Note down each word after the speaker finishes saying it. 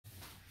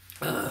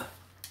Ugh.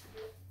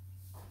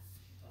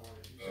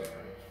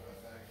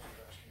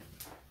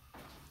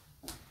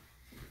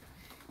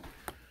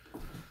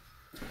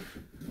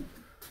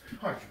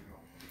 How'd you go?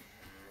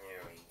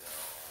 There we go.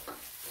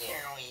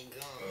 There we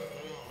go.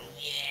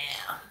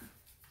 Yeah.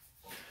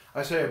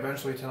 I say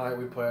eventually tonight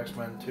we play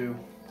X-Men 2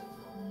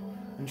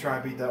 and try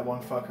and beat that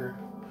one fucker.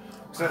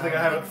 Because I think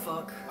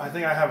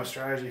I have a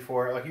strategy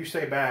for it. Like, you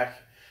stay back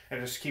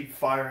and just keep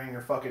firing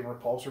your fucking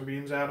repulsor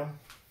beams at him.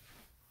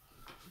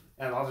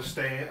 And I'll just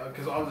stay in,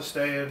 because I'll just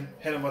stay in,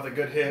 hit him with a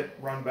good hit,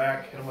 run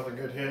back, hit him with a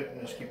good hit,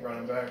 and just keep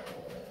running back.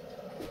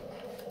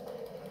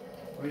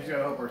 We just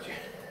gotta hope we're...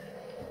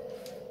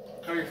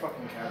 How are your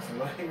fucking cats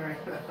laying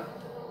right now?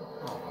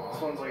 Oh,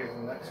 this one's like his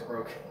neck's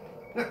broken.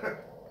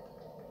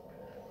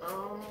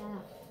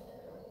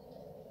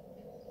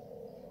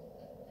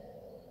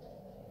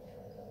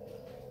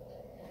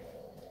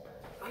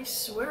 I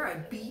swear I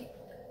beat...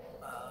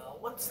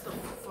 what's the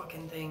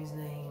fucking thing's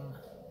name?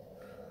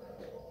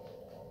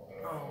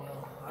 Oh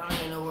well, I don't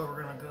even know where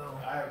we're gonna go.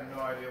 I have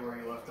no idea where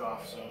you left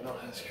off, so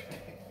don't ask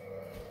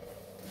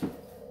me.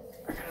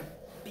 I gotta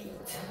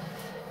beat...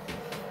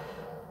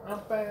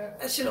 Not bad.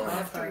 That should only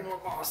have 3 more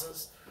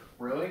bosses.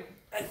 Really?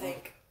 I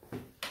think.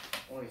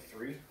 Only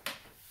 3?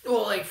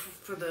 Well, like,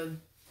 for the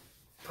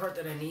part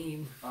that I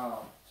need.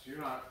 Oh, so you're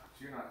not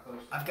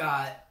close. I've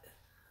got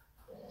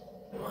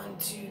 1,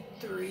 2,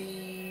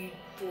 3,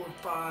 4,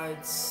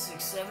 5,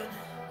 6, 7.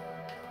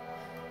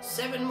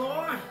 7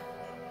 more.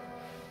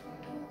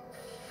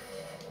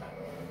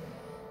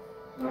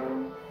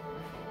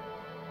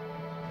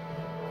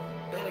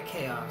 Bed of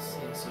Chaos.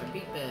 Yeah, so I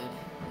beat Bed.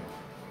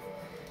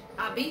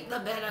 I beat the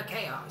Bed of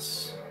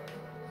Chaos.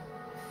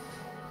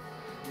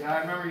 Yeah, I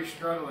remember you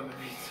struggling to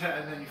beat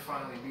that, and then you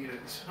finally beat it.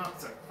 So I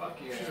was like, fuck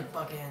yeah. She's a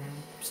fucking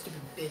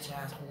stupid bitch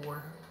ass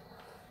whore.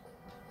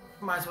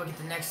 Might as well get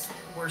the next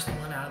worst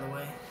one out of the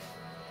way.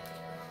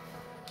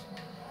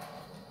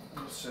 I'm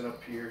gonna sit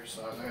up here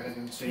so I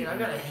didn't see. Dude, I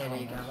got a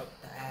headache out of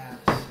the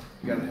ass.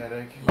 You got a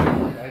headache? Yeah.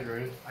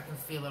 Hydrated. I can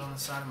feel it on the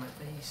side of my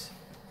face.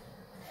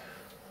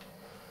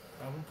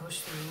 I will push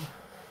through.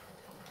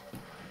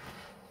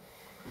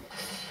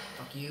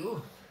 Fuck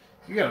you.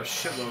 You got a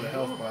shitload of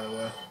health, by the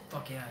way.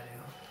 Fuck yeah, I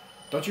do.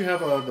 Don't you have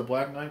the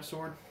Black Knight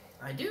sword?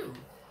 I do.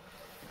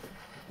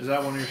 Is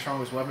that one of your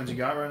strongest weapons you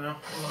got right now?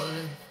 Well,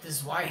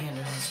 this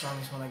white-hander is the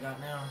strongest one I got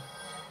now.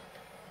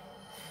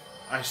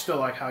 I still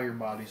like how your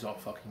body's all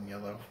fucking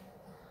yellow.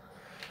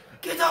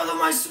 Get out of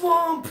my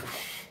swamp!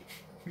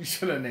 You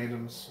should have named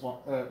him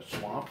Swamp. You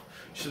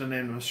should have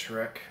named him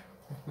Shrek.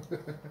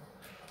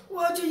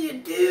 What are you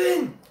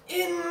doing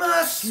in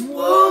my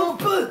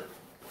swamp? I'm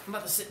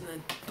about to sit in the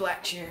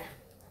black chair.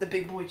 The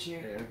big boy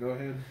chair. Yeah, go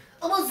ahead.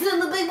 I'm gonna sit in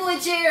the big boy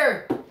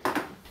chair!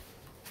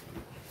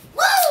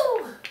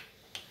 Woo!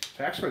 It's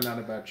actually not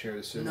a bad chair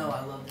to sit in. No,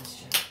 I love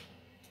this chair.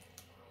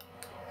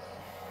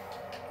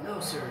 No,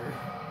 sir.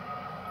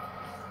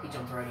 He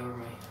jumped right over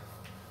me.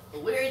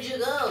 Where'd you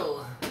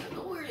go?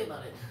 Don't worry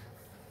about it.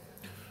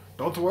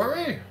 Don't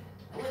worry.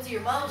 I went to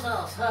your mom's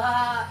house. Ha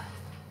ha.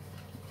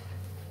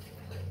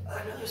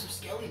 I know there's some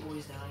skelly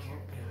boys down here.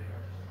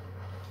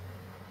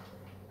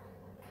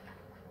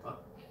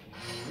 Fuck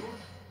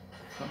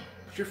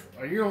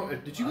you.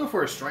 Did you go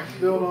for a strength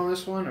build on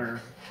this one,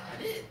 or?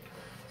 I did.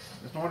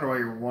 It's no wonder why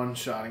you're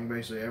one-shotting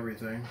basically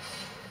everything.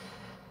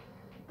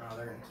 Oh,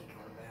 they're gonna keep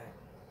coming back,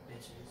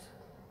 bitches.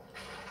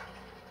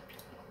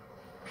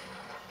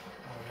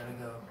 Oh, I gotta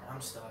go.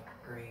 I'm stuck.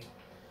 Great.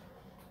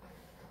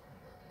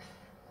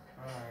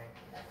 Alright.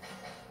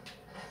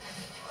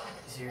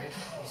 You serious?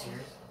 You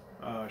serious?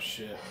 Oh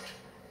shit.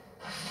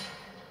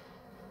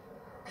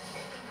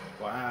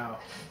 Wow.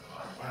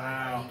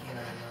 Wow. He came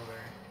out of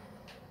nowhere.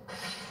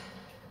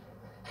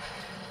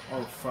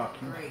 Oh fuck.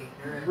 Great.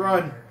 They're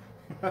Run.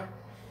 everywhere.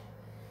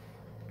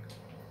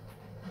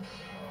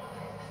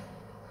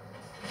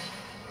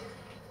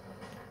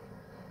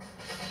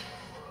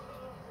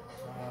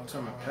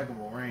 Some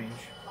impeccable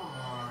range. Come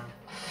on.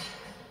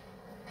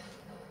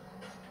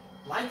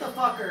 Light the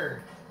fucker!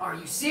 Are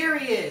you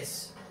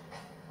serious?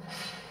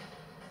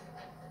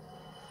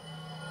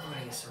 I'm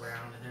gonna get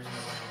surrounded. There's no way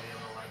I'm gonna be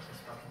able to light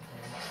this fucking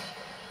thing.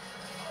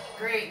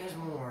 Great, there's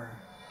more.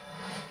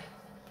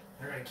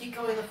 They're gonna keep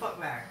going the fuck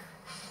back.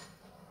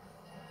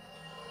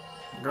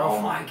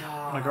 Oh my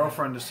god. My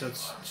girlfriend just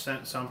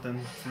sent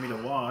something for me to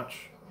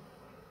watch.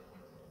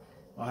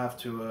 I'll have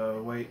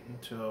to wait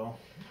until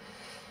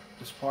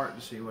this part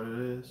to see what it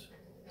is.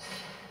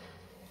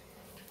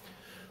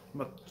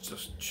 I'm about to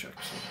just check.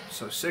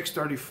 So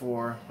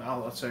 6:34.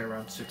 Let's say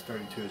around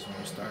 6:32 is when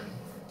we started.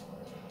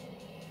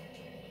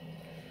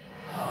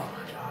 Oh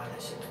my god,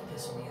 that shit was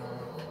pissing me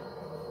off.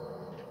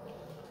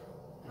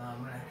 No, I'm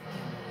gonna have to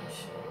do this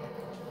shit.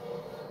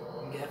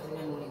 I'm definitely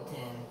gonna need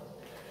 10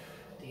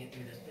 to get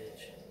through this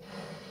bitch.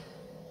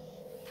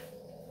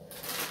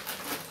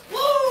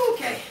 Woo!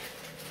 Okay.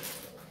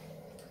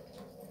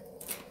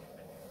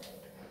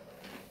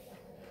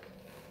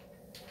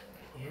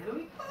 Here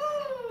we go.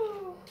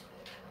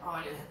 Oh,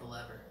 I didn't hit the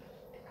lever.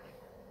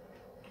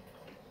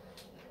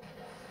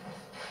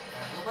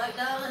 Gotta go back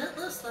down hit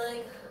this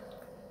thing.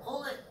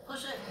 Pull it.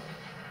 Push it.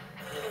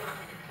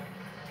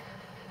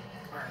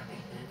 Alright, big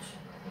bitch.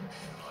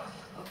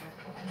 Okay.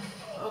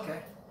 Okay.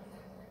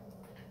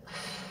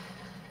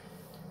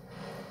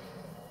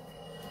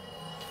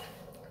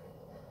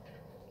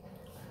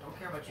 I don't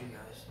care about you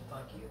guys.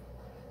 Fuck you.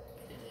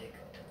 Eat a dick.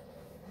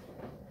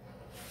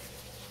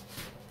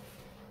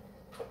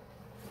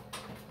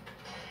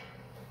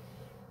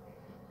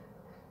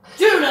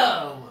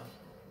 Juno!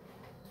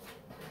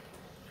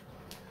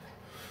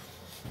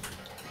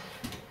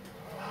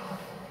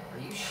 Are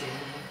you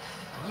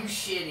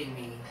shitting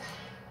me?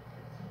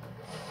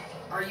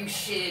 Are you shitting me? Are you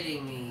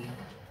shitting me?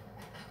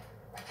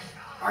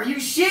 Are you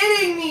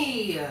shitting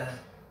me?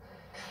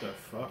 The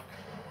fuck?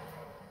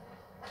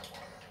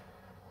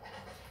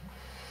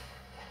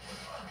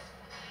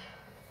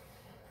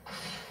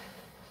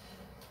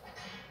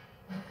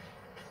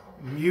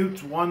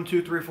 Mute 1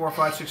 2 3 4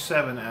 5 6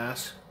 7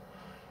 asks,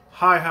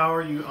 "Hi, how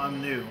are you?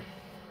 I'm new."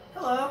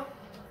 Hello.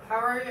 How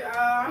are you?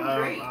 I'm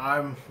great.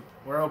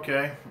 We're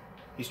okay.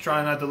 He's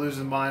trying not to lose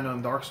his mind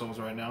on Dark Souls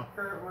right now.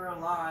 We're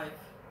alive.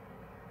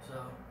 So.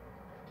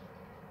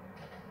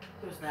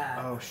 Who's that?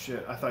 Oh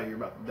shit! I thought you were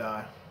about to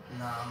die.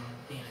 No, I'm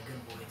being a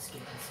good boy and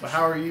skipping some But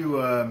how are you,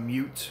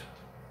 Mute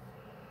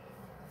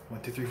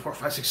 1 2 3 4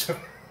 5 6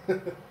 7?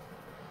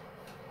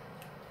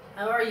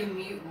 How are you,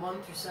 Mute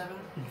 1 through 7?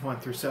 1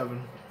 through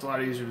 7. It's a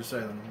lot easier to say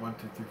than 1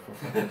 2 3 4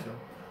 5 6 7.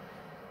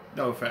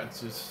 No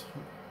offense. Just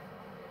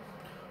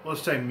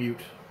let's say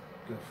Mute.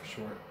 Go for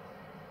short.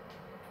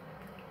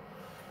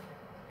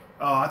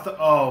 Oh, I thought.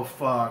 Oh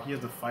fuck! You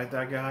have to fight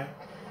that guy.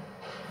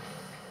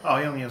 Oh,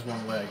 he only has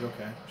one leg.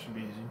 Okay, should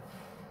be easy.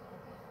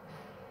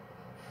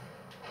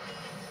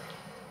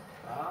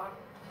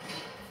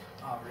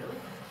 Oh, really?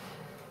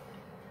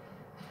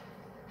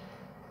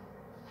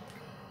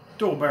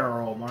 Dual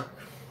barrel, Mark.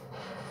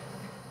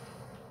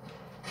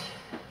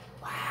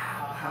 Wow,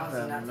 how is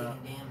he not taking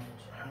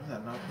damage? How did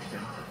that not hit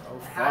him? Oh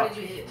fuck! How did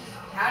you hit me?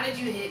 How did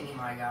you hit me,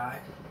 my guy?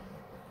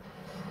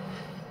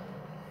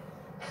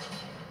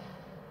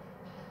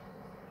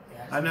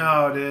 I know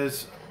how it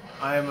is.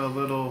 I am a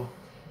little.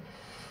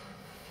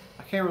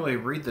 I can't really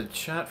read the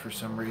chat for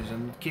some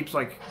reason. It keeps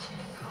like.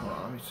 Hold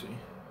on, let me see.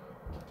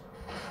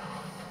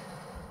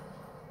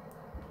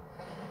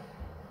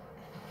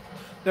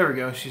 There we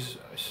go.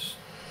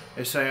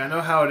 They say, "I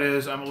know how it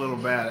is. I'm a little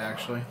bad,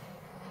 actually."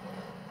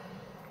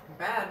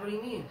 Bad? What do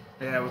you mean?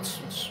 Yeah.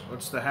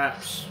 What's the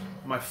haps?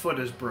 My foot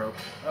is broke.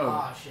 Oh.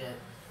 Oh shit.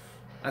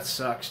 That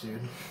sucks,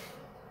 dude.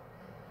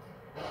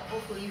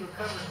 Hopefully you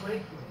recover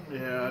quick.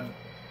 Yeah.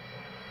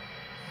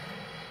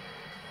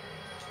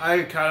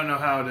 I kind of know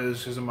how it is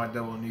because of my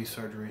double knee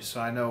surgery,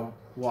 so I know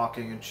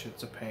walking and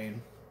shit's a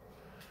pain.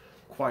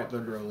 Quite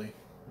literally.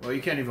 Well,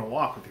 you can't even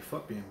walk with your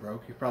foot being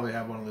broke. You probably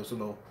have one of those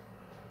little,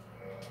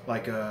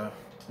 like,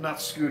 not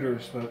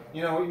scooters, but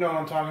you know what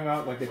I'm talking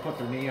about? Like they put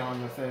their knee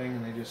on the thing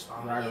and they just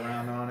ride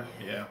around on it.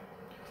 Yeah.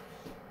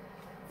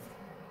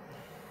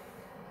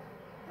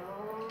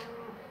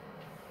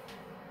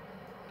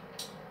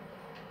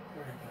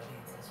 Where did I go?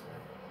 It's this way.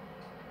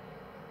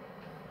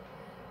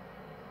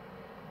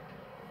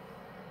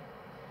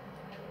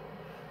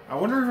 I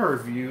wonder if our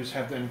views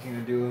have anything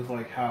to do with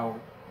like how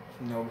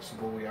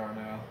noticeable we are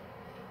now,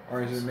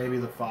 or is it maybe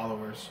the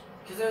followers?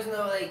 Because there's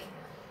no way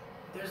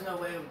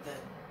that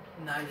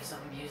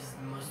 90-something views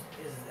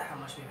is how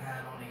much we've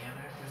had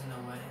altogether. There's no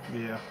way.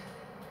 Yeah.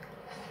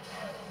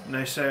 And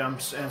they say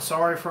and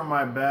sorry for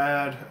my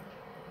bad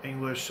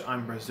English.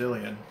 I'm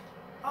Brazilian.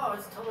 Oh,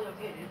 it's totally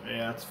okay, dude.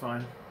 Yeah, that's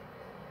fine.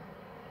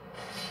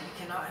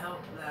 We cannot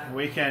help that.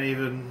 We can't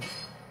even.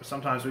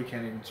 Sometimes we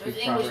can't even speak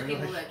There's proper English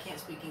people English. that can't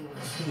speak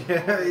English.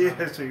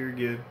 yeah, so you're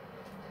good.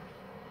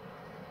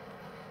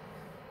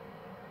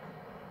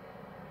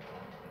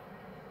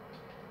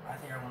 I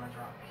think I want to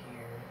drop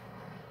here.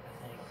 I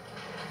think.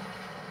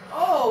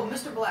 Oh,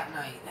 Mr. Black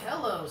Knight.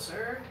 Hello,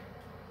 sir.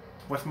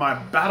 With my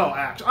battle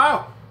axe.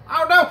 Oh!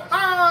 Oh no!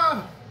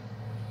 Ah!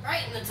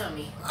 Right in the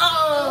tummy.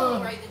 Oh!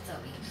 Right in the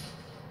tummy.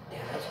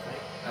 Damn, that was quick.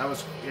 That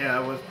was, yeah,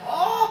 that was.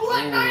 Oh,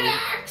 Black Knight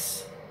axe!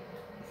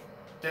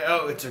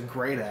 Oh, it's a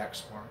great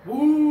axe, Mark.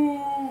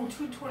 Ooh,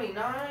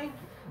 229.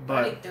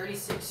 But I need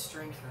 36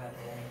 strength for that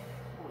thing.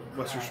 Holy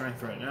what's your crap.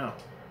 strength right now?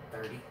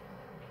 30.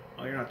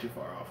 Oh, you're not too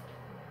far off.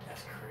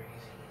 That's crazy.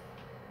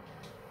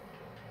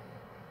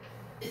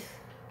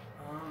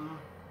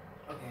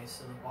 Okay,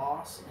 so the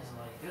boss is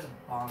like, there's a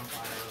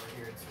bonfire over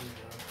here at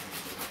Sugo.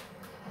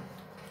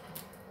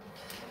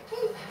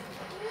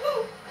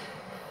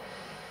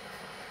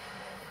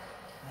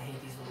 I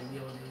hate these little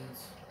wheel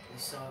dudes. They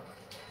suck.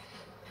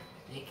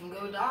 They can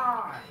go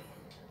die.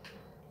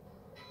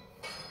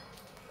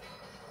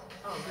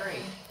 Oh,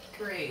 great.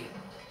 Great.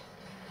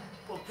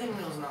 Well,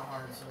 pinwheel's not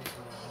hard, so it's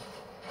whatever.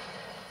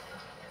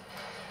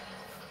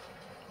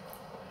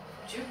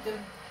 Juked him.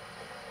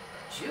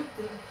 Juked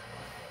him.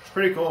 It's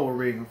pretty cool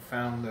we're being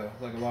found, though.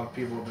 Like, a lot of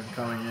people have been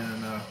coming in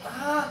and,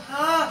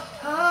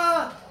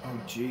 Oh,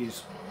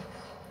 jeez.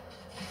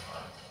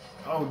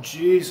 Oh,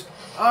 jeez.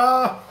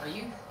 Are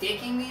you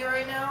dicking me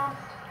right now?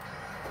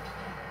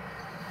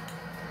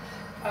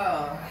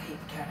 Oh, I hate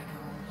the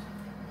catacombs.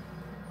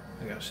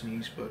 I gotta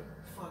sneeze, but...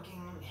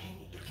 Fucking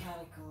hate the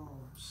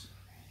catacombs.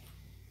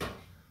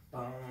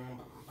 Bum,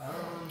 bum,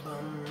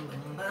 bum,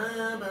 bum,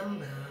 bum, bum,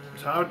 bum.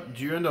 So how did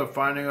you end up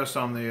finding us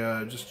on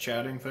the just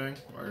chatting thing?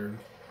 Or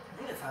I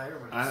think that's how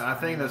everybody's I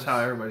think that's how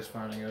everybody's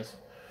finding us.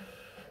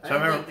 So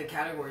I don't think the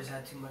categories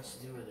had too much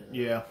to do with it.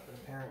 Yeah. But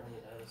apparently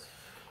it does.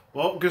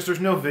 Well, because there's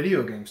no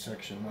video game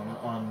section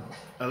on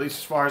at least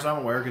as far as I'm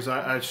aware, because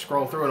I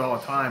scroll through it all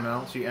the time and I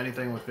don't see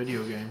anything with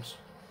video games.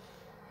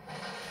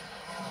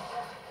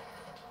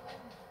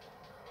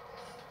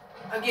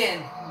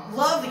 Again,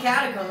 love the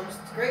catacombs.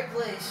 It's a great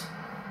place.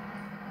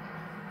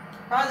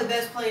 Probably the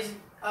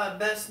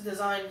best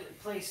designed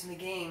place in the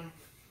game,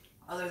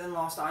 other than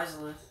Lost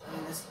Islet. I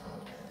mean, this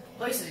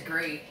place is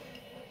great.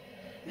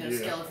 You know,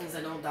 skeletons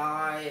that don't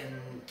die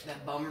and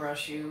that bum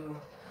rush you.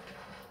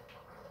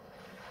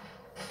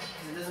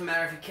 Because it doesn't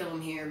matter if you kill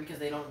them here because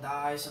they don't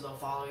die, so they'll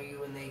follow you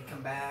when they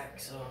come back.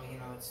 So, you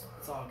know, it's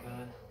all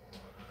good.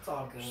 It's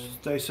all good.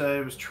 They said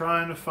I was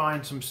trying to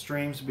find some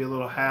streams to be a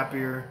little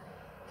happier.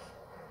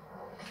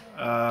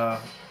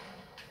 God,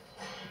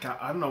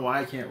 I don't know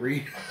why I can't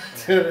read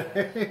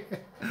today.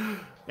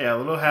 Yeah, a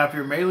little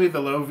happier. Mainly the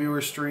low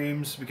viewer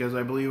streams because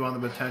I believe on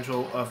the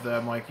potential of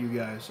them like you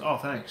guys. Oh,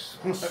 thanks.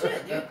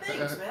 Shit, dude.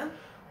 Thanks,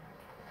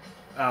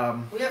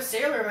 man. We have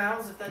sailor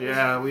mouths. If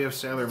that we have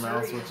sailor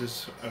mouths, which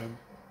is,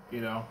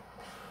 you know.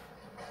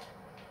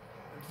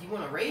 Do you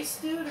want to race,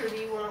 dude, or do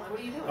you want? What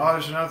are you doing? Oh,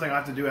 there's another thing I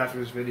have to do after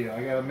this video.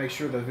 I gotta make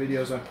sure the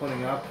videos I'm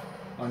putting up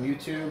on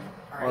YouTube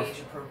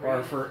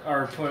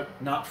are put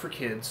not for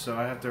kids. So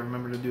I have to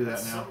remember to do that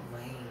That's now. So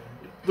lame.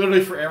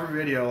 Literally for every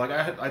video, like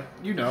I had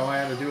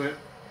to do it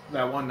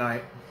that one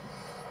night.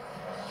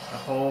 The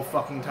whole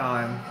fucking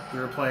time we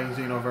were playing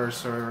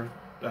Xenoverse or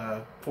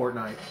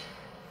Fortnite.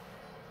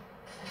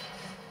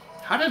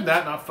 How did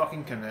that not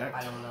fucking connect?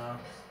 I don't know.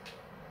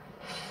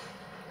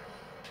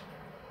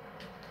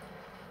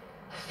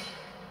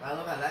 I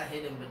love how that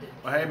hit him, but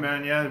didn't. Well, hey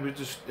man, yeah, we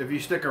just if you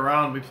stick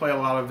around, we play a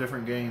lot of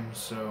different games,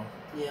 so.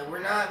 Yeah, we're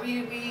not.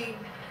 We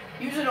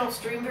usually don't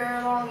stream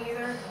very long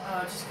either,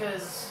 just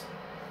because.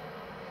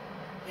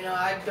 You know,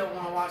 I don't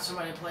want to watch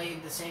somebody play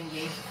the same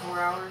game for 4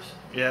 hours.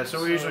 Yeah,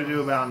 so we usually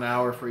do about an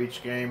hour for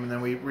each game, and then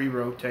we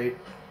rotate.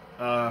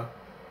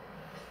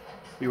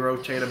 We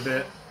rotate a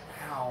bit.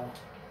 Ow.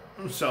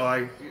 So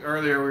like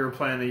earlier we were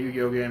playing a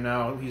Yu-Gi-Oh game.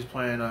 Now he's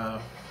playing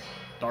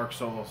Dark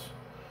Souls,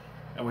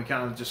 and we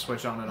kind of just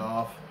switch on and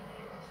off.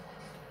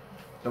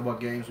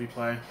 What games we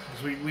play?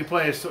 'Cause we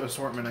play an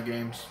assortment of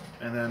games,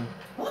 and then.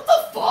 What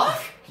the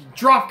fuck?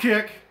 Drop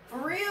kick. For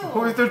real?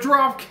 With the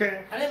drop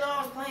kick. I didn't know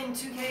I was playing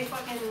 2K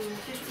fucking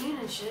 15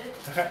 and shit.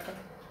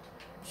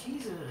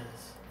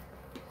 Jesus.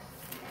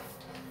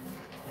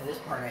 Yeah, this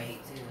part I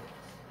hate too.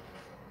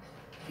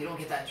 If you don't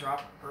get that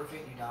drop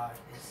perfect, you die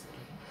instantly.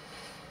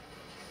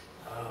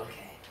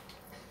 Okay.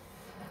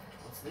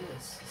 What's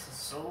this? This is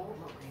Soul?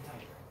 What are you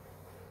talking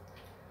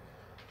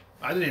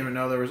about? I didn't even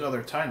know there was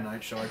other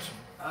Titanite shards.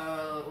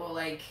 Well,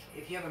 like,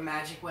 if you have a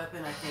magic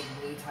weapon, I think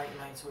blue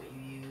Titanite's what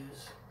you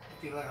use.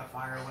 If you have like a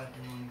fire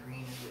weapon, then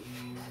green is what you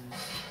use.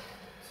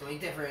 So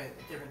like different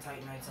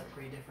Titanites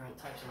upgrade different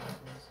types of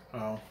weapons.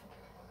 Oh.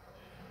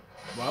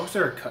 Why was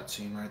there a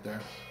cutscene right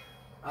there?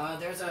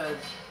 There's a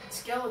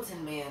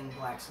skeleton man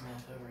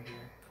blacksmith over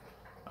here.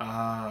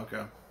 Ah,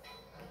 okay.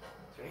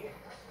 It's right here.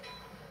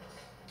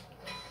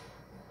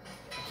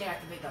 I can't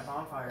activate that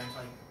bonfire and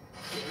like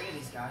get rid of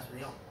these guys, but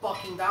they don't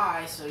fucking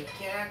die, so you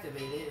can't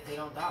activate it if they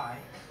don't die.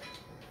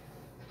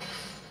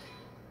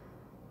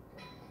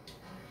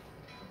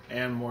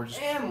 And more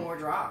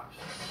drops.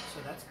 So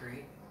that's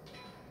great.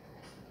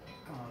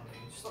 Come on,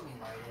 dude. Just let me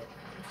light it.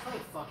 Just let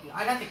me fucking.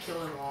 I'd have to kill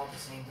them all at the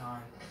same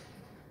time.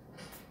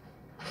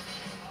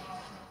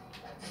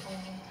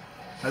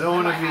 I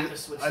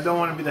don't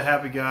want to be the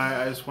happy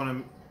guy. I just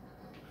want to.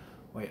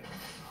 Wait.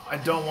 I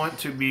don't want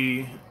to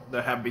be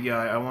the happy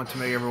guy. I want to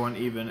make everyone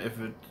even if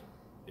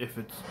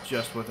it's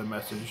just with a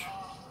message.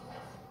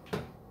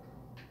 Well,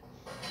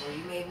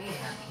 you made me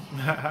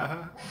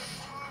happy.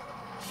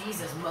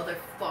 Jesus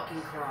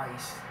motherfucking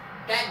Christ.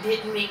 That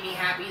didn't make me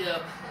happy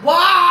though.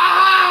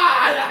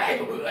 Why?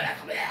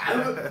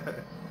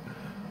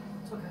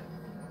 It's okay.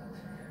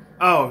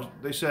 Oh,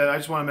 they said I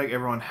just want to make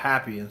everyone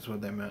happy. That's what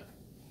they meant.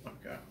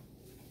 Okay.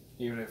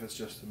 Even if it's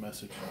just a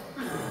message.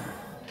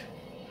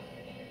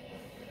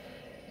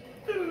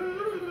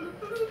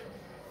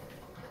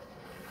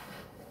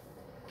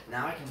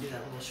 Now I can do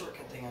that little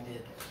shortcut thing I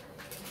did.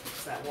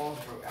 That wall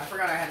broke. I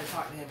forgot I had to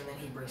talk to him, and then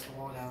he breaks the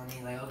wall down, and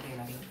he's like, okay,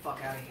 now get the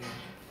fuck out of here.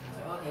 And I was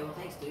like, okay, well,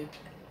 thanks, dude,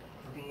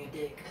 for being a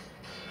dick.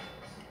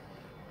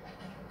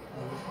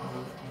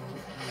 Move.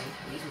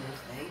 Please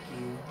move. Thank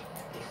you.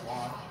 Dick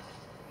wall.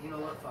 You know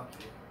what? Fuck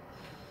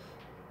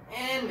you.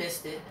 And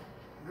missed it.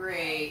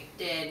 Great.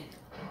 Dead.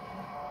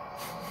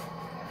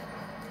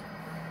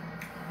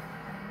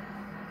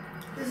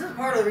 This is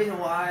part of the reason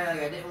why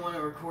I didn't want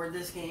to record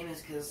this game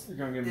is because you're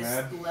gonna get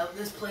mad.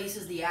 This place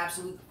is the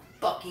absolute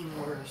fucking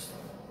worst.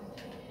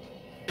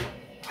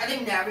 I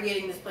think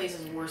navigating this place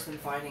is worse than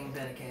fighting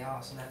Bed of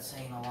Chaos, and that's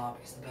saying a lot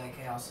because the Bed of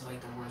Chaos is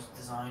like the worst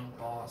designed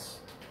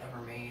boss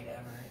ever made,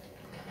 ever.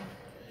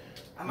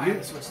 I might have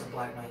to switch to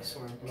Black Knight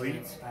Sword because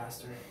it's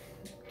faster.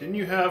 Didn't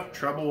you have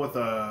trouble with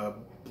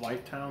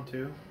Blight Town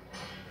too?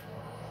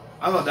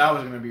 I thought that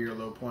was going to be your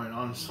low point,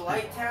 honestly.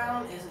 Blight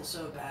Town isn't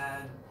so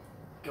bad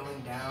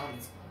going down,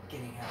 it's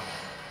getting out.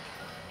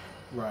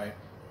 Right.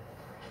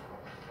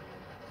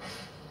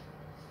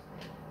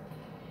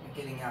 But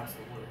getting out's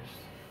the worst.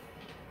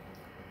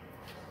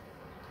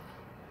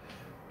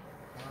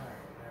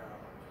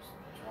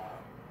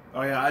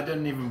 Oh yeah, I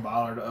didn't even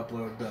bother to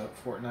upload the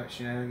Fortnite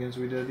shenanigans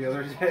we did the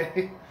other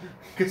day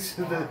because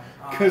of the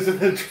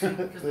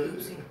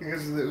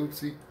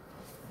oopsie.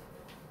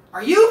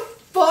 Are you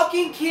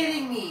fucking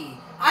kidding me?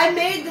 I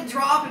made the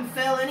drop and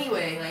fell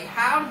anyway. Like,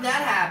 how did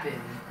that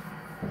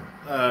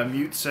happen?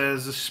 Mute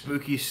says the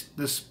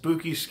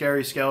spooky,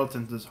 scary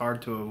skeletons is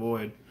hard to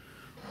avoid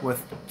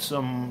with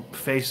some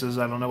faces.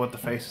 I don't know what the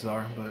faces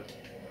are, but.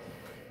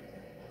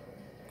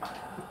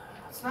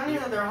 It's not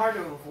even that they're hard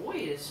to avoid,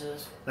 it's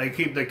just... They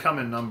come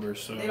in numbers,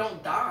 so... They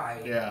don't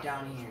die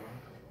down here.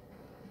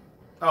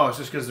 Oh, it's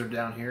just because they're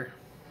down here?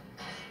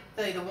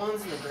 Like, the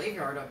ones in the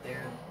graveyard up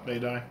there... They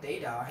die? They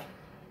die.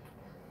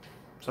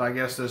 So I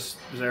guess this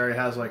area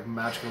has, like,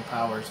 magical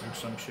powers and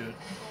some shit.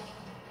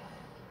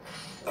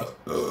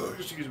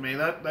 Excuse me,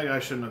 that guy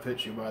shouldn't have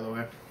hit you, by the way.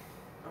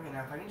 Okay,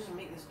 now if I can just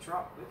make this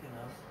drop quick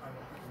enough, I don't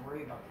have to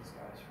worry about these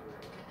guys for...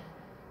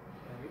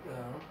 There we go.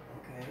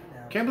 Okay,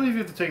 now... Can't believe you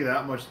have to take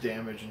that much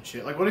damage and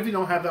shit. Like, what if you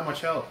don't have that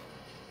much health?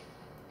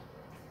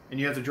 And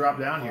you have to drop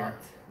down here?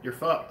 You're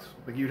fucked.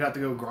 Like, you'd have to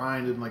go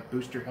grind and, like,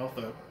 boost your health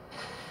up.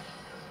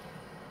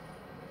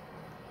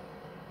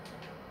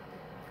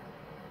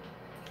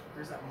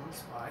 Where's that one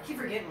spot? I keep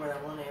forgetting where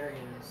that one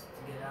area is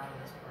to get out of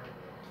this part. I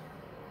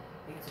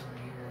think it's over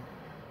here.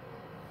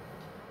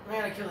 I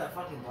gotta kill that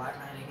fucking Black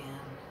Knight again.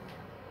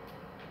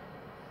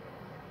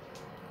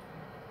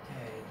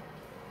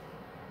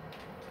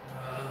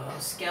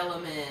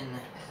 Skeleman.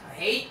 I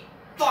hate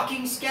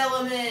fucking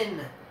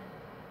Skeleman!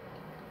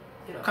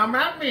 Come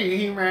at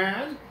me,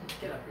 man!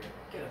 Get up here.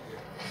 Get up here.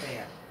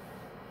 Bam.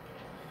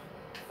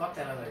 Fuck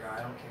that other guy,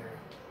 I don't care.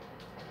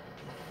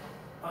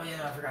 Oh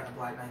yeah, I forgot the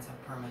Black Knights have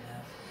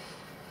permadeath.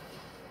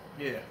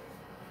 Yeah.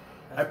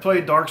 I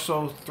played Dark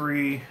Souls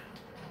 3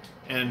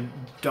 and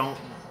don't...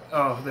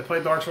 Oh, they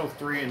played Dark Souls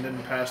 3 and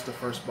didn't pass the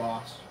first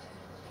boss.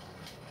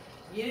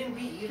 You didn't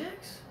beat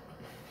Udix?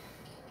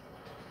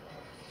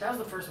 That was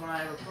the first one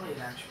I ever played,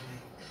 actually.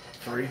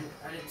 3?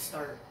 I didn't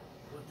start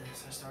with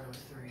this. I started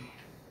with 3.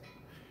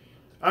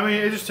 I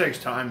mean, it just takes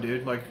time,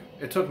 dude. Like,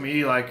 it took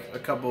me, like, a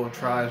couple of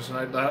tries.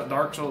 And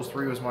Dark Souls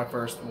 3 was my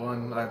first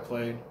one I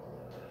played.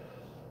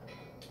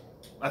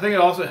 I think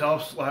it also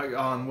helps, like,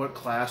 on what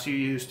class you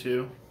use,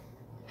 too.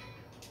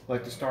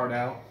 Like, to start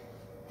out.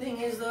 Thing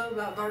is, though,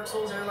 about Dark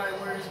Souls, everybody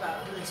worries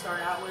about who they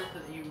start out with,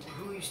 but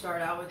who you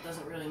start out with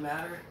doesn't really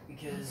matter,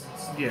 because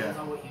it depends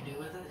on what you do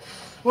with it.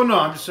 Well, no,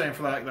 I'm just saying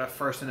for, like, that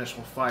first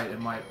initial fight, it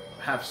might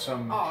have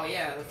some... Oh,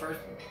 yeah, the first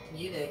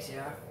Udix,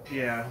 yeah.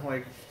 Yeah,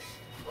 like...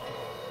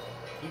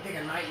 You pick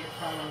a knight, you're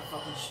probably gonna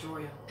fucking destroy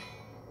you.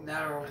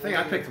 That or... I think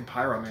I picked the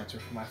Pyromancer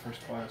for my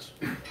first class.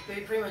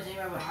 Pretty much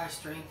anybody with high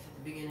strength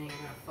at the beginning, you're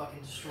gonna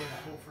fucking destroy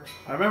that whole first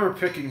class. I remember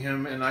picking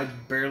him, and I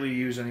barely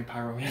use any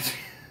Pyromancer.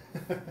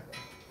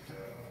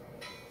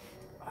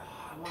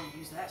 I want to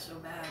use that so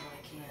bad, but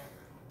I can't.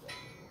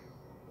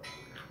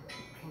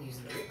 I can use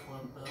the Great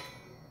Club, though.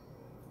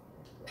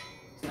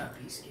 It's got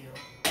B scale.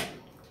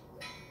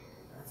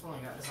 That's only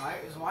got...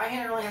 His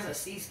Y-hander only has a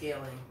C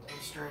scaling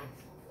in strength.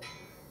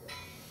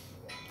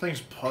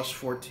 Thing's plus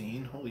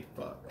 14? Holy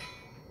fuck.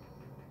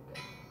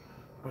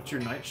 What's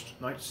your knight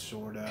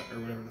sword at, or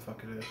whatever the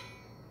fuck it is?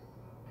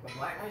 The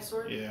Black Knight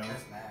sword? Yeah.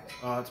 That's max.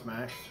 Oh, it's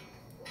max.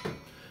 What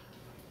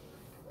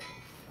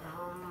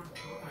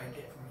can I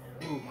get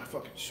from him? Ooh, my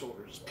fucking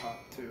shoulder just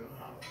popped too.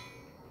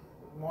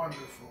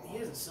 Wonderful. He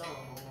doesn't sell a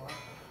whole lot.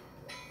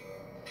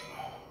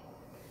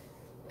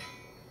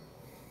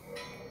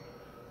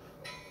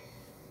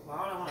 Why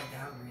would I want to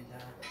downgrade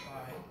that?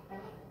 Why?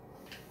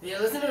 Yeah,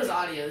 listen to his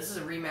audio. This is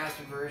a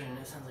remastered version.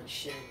 It sounds like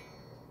shit.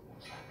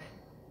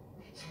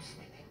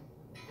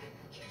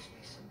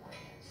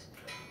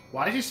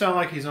 Why does he sound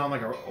like he's on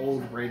like an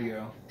old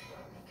radio?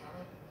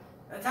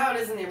 That's how it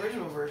is in the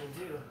original version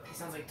too. He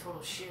sounds like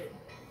total shit.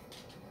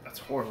 That's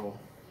horrible.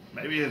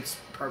 Maybe it's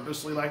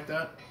purposely like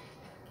that.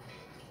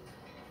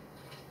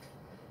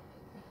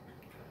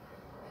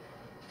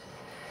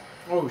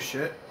 Oh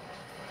shit.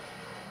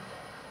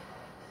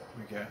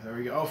 Okay, there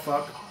we go. Oh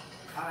fuck.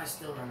 I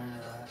still run into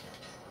that.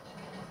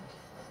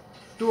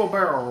 Do a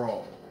barrel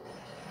roll.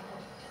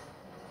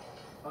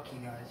 Fuck you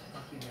guys.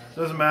 Fuck you guys.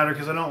 Doesn't matter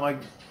because I don't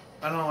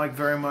like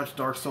very much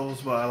Dark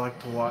Souls, but I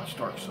like to watch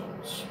Dark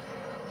Souls.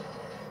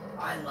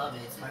 I love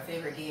it. It's my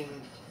favorite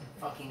game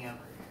fucking ever.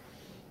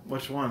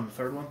 Which one? The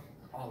third one?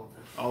 All of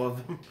them. All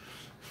of them?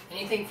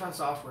 Anything Front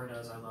Software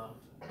does, I love.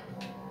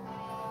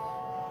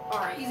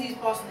 Alright,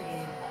 easiest boss in the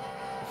game.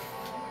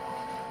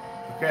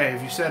 Okay,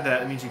 if you said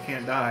that, it means you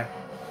can't die.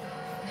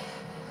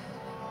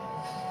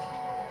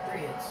 3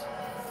 hits.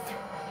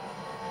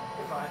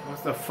 Goodbye.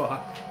 What the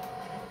fuck?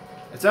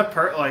 Is that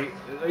like,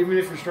 even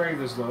if your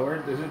strength is lower,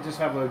 does it just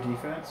have low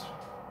defense?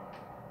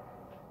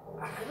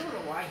 I don't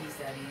know why he's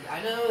that easy.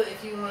 I know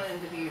if you want him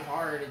to be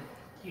hard,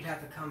 you'd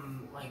have to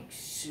come like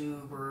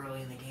super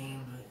early in the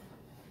game, but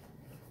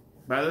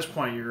by this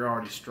point you're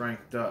already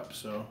strengthed up,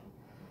 so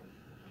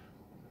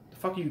the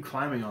fuck are you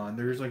climbing on?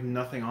 There's like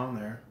nothing on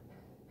there.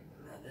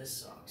 No, this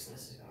sucks.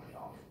 This is gonna be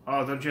awful.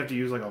 Oh, don't you have to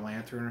use like a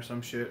lantern or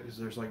some shit? Because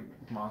there's like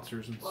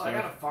monsters and stuff. Well, I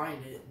gotta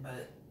find it,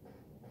 but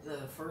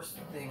the first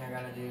thing I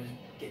gotta do is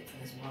get to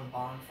this one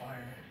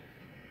bonfire.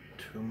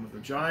 Tomb of the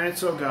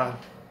Giants, oh god.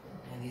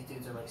 And these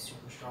dudes are like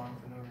super strong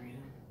for no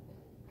reason.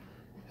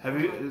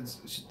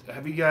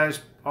 Have you guys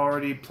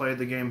already played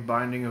the game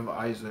Binding of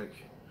Isaac?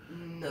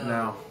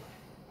 No.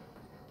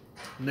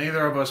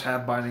 Neither of us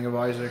have Binding of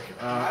Isaac.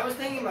 I was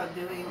thinking about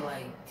doing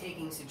like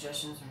taking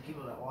suggestions from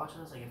people that watch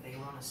us, like if they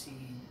want to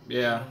see. Yeah.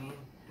 You know what I mean?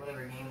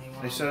 Whatever game they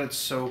want. They said it's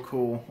so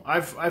cool.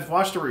 I've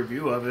watched a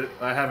review of it.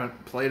 I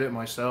haven't played it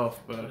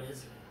myself, but what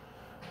is it?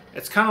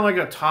 It's kind of like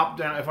a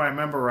top-down, if I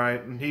remember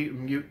right, and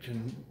you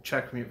can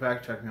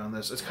fact check me on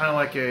this. It's kind of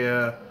like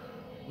a,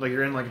 like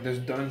you're in like this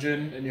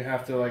dungeon and you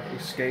have to like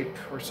escape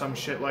or some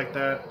shit like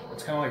that.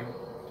 It's kind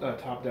of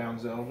like top-down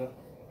Zelda.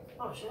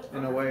 Oh shit.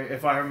 In a way,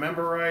 if I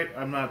remember right,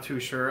 I'm not too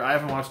sure. I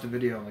haven't watched a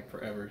video in like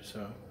forever,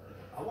 so.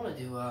 I want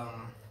to do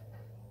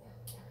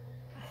what's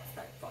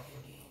that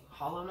fucking game?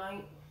 Hollow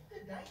Knight.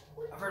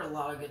 I've heard a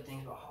lot of good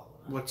things about Hollow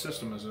Knight. What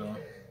system is it on?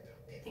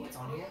 I think it's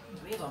on here. I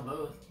think it's on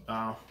both.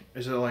 Oh,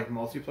 is it like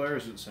multiplayer or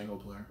is it single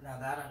player? Now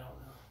that I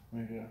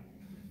don't know. Maybe.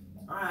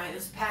 Alright,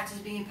 this patches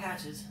being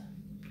patches.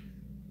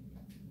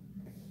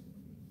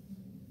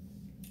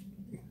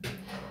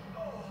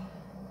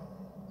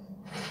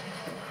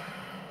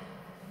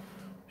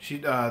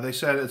 They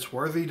said it's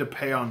worthy to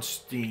pay on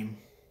Steam.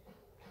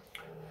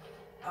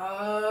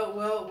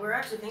 Well, we're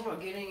actually thinking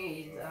about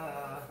getting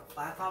a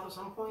laptop at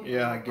some point.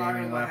 Yeah, a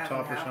gaming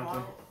laptop or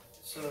something.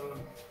 So,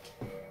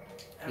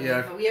 I mean,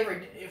 yeah.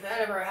 if that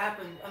ever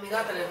happened, I mean,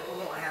 not that it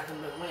won't happen,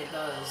 but when it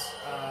does,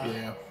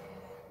 yeah,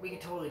 we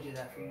could totally do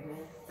that for you, man.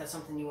 If that's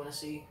something you want to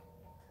see.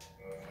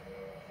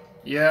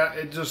 Yeah,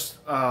 it just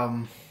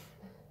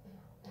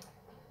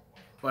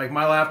like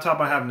my laptop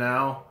I have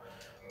now.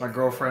 My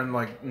girlfriend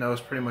like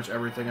knows pretty much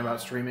everything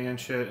about streaming and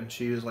shit, and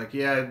she was like,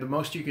 "Yeah, the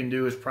most you can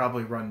do is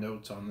probably run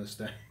notes on this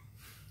thing."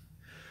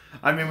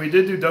 I mean, we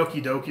did do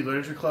Doki Doki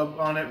Literature Club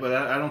on it, but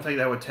I don't think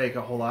that would take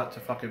a whole lot to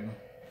fucking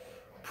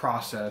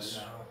process.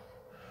 No.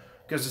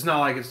 Because it's not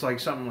like it's like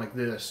something like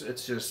this.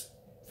 It's just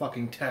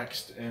fucking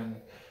text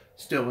and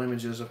still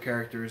images of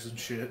characters and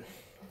shit.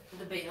 I'm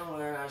debating on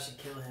whether or not I should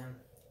kill him.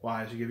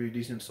 Why? Does he give you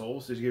decent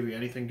souls? Does he give you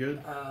anything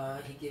good?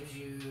 He gives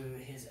you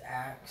his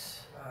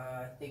axe.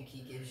 I think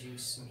he gives you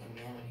some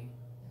humanity.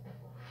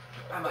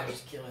 I might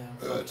just kill him.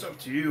 It's up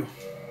to you.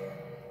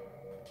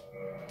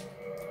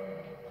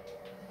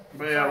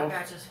 But yeah, Sorry,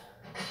 patches.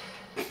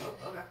 Oh,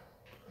 okay.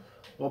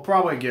 We'll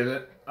probably get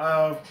it.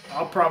 I'll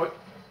probably...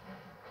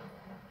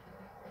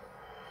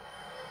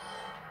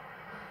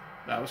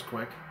 That was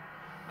quick.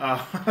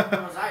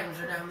 Those items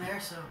are down there,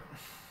 so...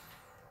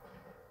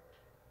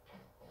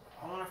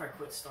 I wonder if I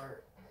quit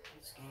start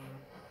this game,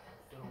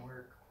 if it'll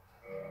work.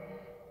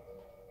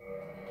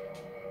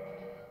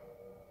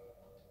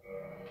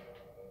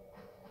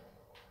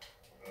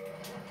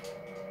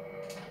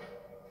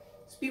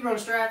 Speedrun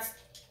strats.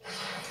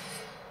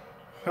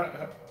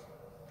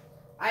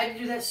 I had to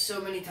do that so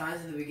many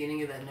times at the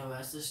beginning of that No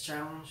Estes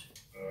challenge.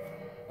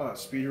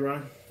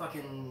 Speedrun?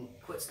 Fucking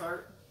quit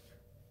start.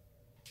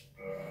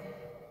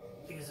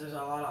 Because there's a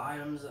lot of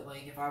items that,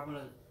 like, if I would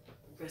have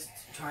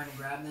risked trying to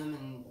grab them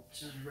and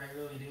just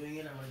regularly doing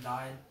it, I would have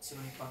died so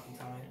many fucking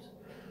times.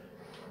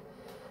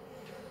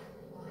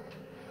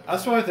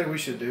 That's what I think we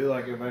should do,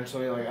 like,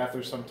 eventually, like,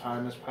 after some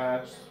time has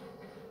passed.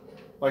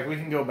 Like, we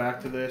can go back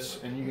to this,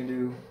 and you can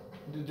do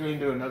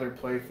another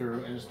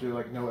playthrough and just do,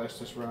 like, No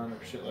Estes run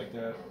or shit like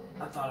that.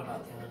 I thought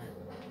about doing it.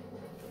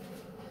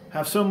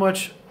 Have so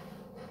much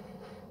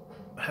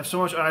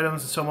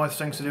items and so much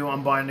things to do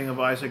on Binding of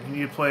Isaac. You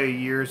need to play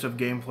years of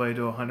gameplay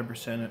to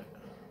 100% it.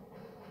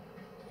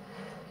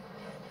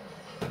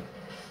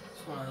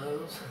 It's one of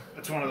those.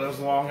 It's one of those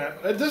long...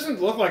 It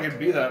doesn't look like it'd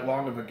be that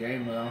long of a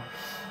game, though.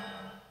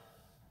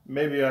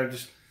 Maybe I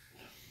just...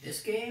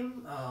 This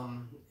game,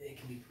 it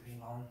can be pretty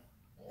long.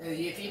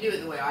 If you do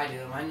it the way I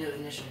do, my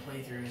initial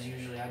playthrough is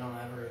usually I don't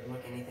ever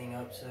look anything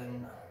up, so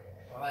then,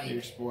 like... You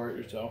explore it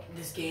yourself.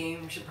 This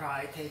game should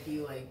probably take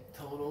you, like,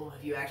 total,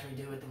 if you actually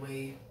do it the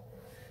way...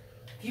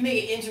 If you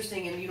make it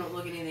interesting and you don't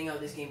look anything up,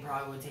 this game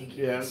probably would take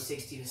you like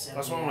 60 to 70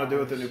 That's what I'm going to do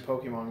with the new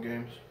Pokemon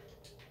games.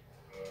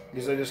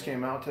 Because they just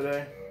came out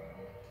today.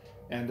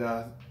 And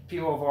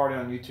people have already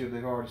on YouTube,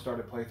 they've already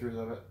started playthroughs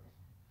of it.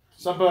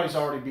 Somebody's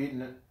already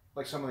beaten it.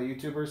 Like some of the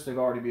YouTubers, they've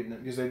already beaten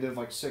it. Because they did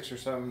like 6 or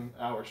 7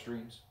 hour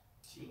streams.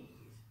 Jeez.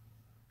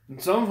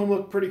 And some of them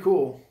look pretty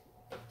cool.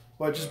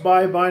 But just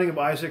buy Binding of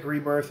Isaac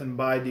Rebirth and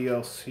buy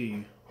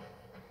DLC.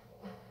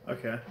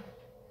 Okay.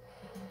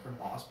 For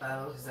boss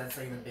battles, because that's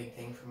like the big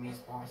thing for me is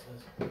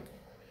bosses.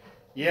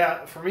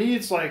 Yeah, for me,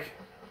 it's like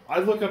I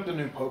look up the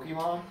new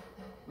Pokemon.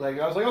 Like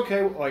I was like,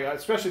 okay, like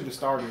especially the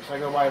starters. I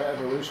go by the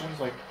evolutions.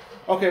 Like,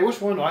 okay,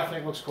 which one do I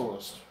think looks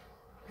coolest?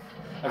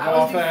 I go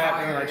off that,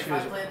 and then I choose. If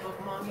I play a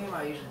Pokemon game,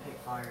 I usually pick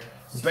fire.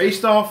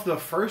 Based off the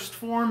first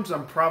forms,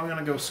 I'm probably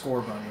gonna go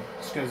Score Bunny,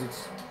 just because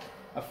it's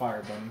a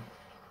fire bunny.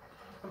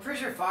 I'm pretty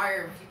sure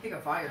fire. If you pick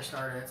a fire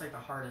starter, it's like the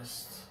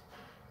hardest.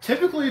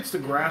 Typically, it's the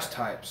grass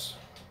types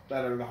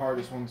that are the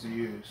hardest ones to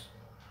use,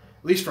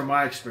 at least from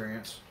my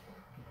experience.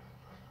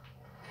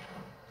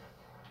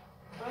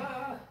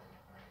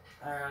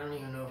 I don't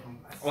even know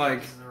if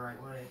like, this is the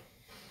right way.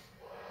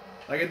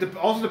 Like it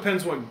also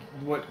depends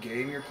what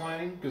game you're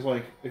playing, because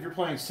like if you're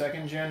playing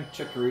 2nd gen,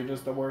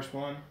 Chikorita's the worst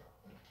one.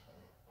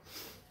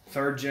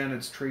 3rd gen,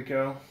 it's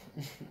Trico.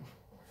 Oh,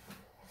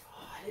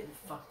 I didn't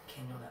fucking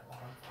kindle that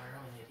bonfire.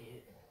 I'm an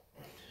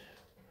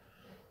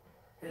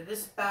idiot.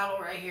 This battle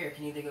right here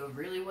can either go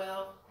really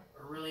well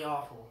or really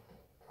awful.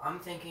 I'm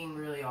thinking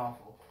really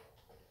awful.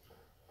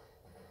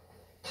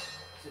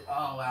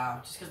 Oh wow,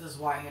 just because this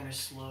white hander's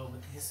slow,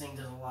 but this thing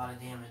does a lot of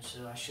damage,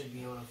 so I should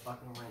be able to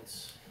fucking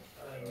rinse.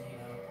 You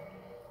know.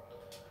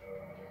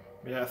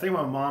 Yeah, I think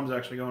my mom's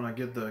actually going to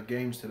get the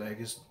games today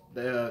because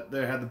they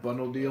had the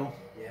bundle deal.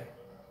 Yeah.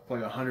 For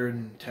like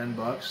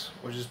 $110,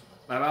 which is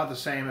about the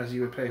same as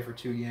you would pay for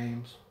 2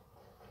 games.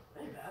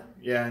 Ain't bad.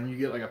 Yeah, and you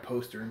get like a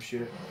poster and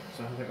shit.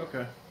 So I was like,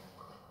 okay.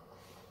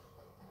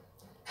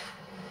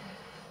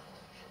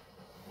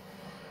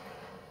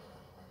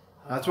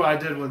 That's what I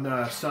did when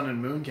Sun and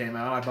Moon came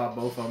out. I bought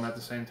both of them at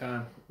the same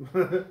time.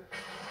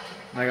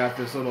 I got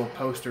this little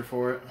poster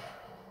for it.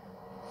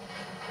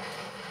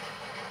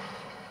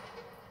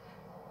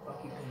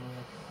 Fuck you,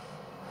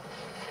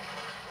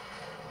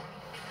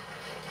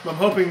 I'm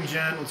hoping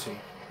let's see.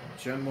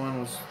 Gen 1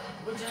 was...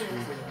 What gen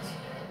is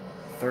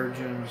this? 3rd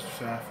gen was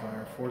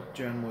Sapphire. 4th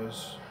gen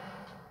was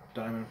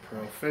Diamond Pro.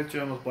 5th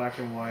gen was Black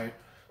and White.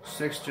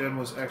 6th gen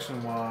was X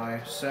and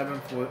Y.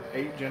 7th was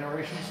 8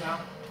 generations now.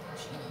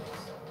 Jeez.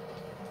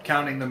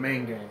 Counting the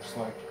main games,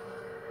 like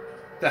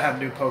that have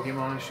new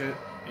Pokemon and shit.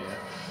 Yeah.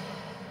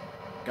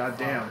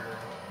 Goddamn.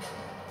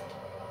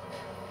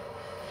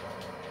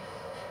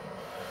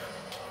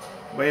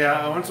 But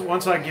yeah,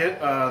 once I get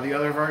the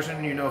other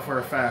version, you know for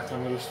a fact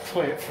I'm gonna just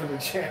play it for the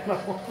channel.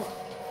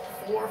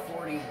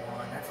 441.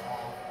 That's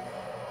awful.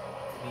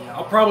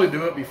 I'll probably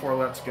do it before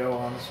Let's Go,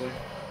 honestly.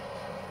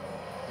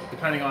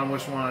 Depending on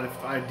which one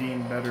if I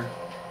deem better.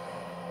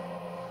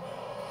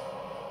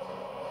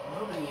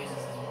 Nobody uses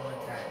his one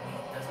attack. He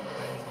doesn't know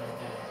what he's gonna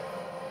do.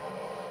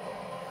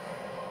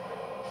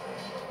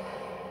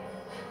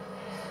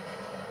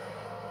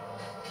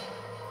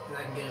 Cause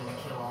I can get him to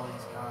kill all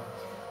these guys.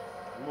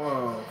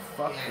 Whoa,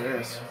 fuck yeah,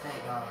 this. There we go.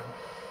 Thank God.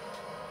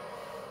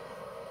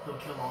 He'll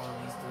kill all of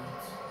these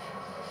dudes.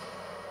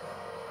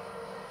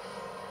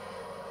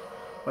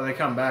 But they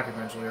come back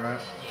eventually, right?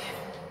 Yeah.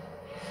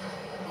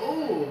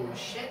 Oh,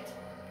 shit.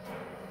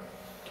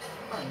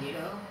 Come on,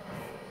 Nito.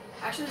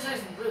 Actually, this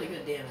has really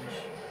good damage.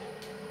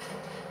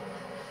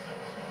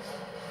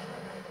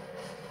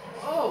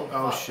 Oh,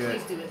 fuck. Shit.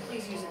 Please do it.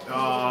 Please use it. Please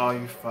Oh, use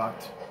it. you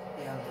fucked.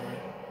 Yeah, I'm dead.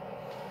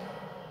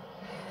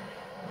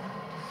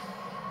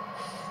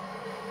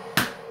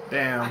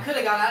 Damn. I could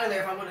have got out of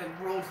there if I would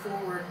have rolled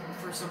forward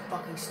for some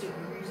fucking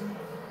stupid reason.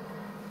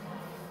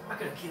 I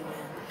could have killed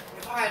him.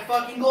 If I had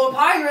fucking gold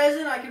pine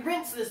resin, I could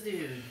rinse this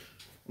dude.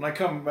 When I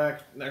come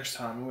back next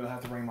time, I'm gonna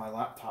have to bring my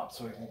laptop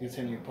so we can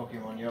continue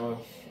Pokemon Yellow.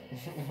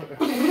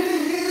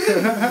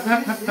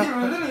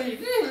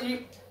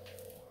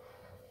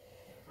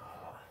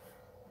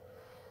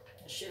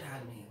 This shit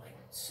had me like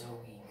so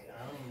weak.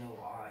 I don't even know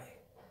why.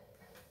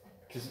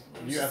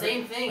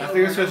 Same thing. I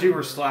think it's because you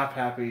were slap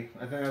happy.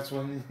 I think that's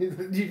when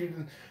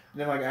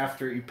then like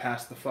after you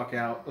passed the fuck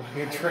out.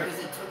 Because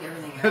it took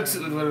everything out.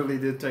 It literally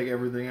did take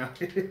everything out.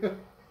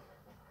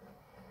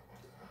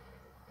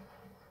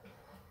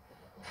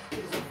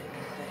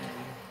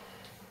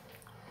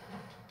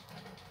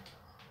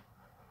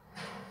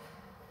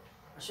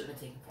 I shouldn't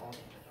have taken fall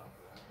damage off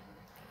of that.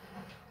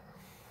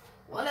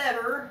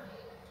 Whatever.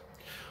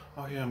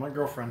 Oh yeah, my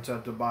girlfriend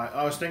said to buy.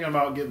 I was thinking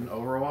about getting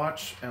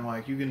Overwatch, and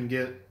like you can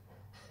get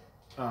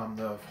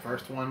the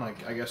first one,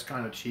 like I guess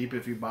kind of cheap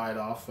if you buy it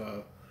off.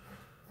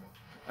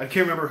 I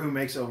can't remember who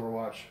makes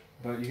Overwatch,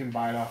 but you can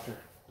buy it off their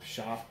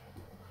shop,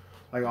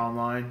 like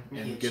online,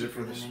 and get it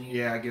for the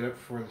get it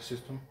for the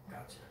system.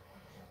 Gotcha.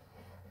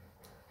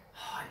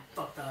 Oh, I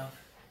fucked up.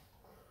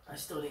 I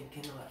still didn't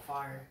kindle that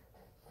fire.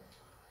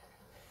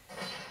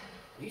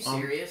 Are you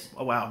serious?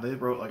 Oh wow, they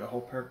wrote like a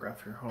whole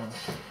paragraph here. Hold on.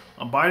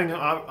 I'm biting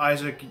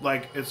Isaac,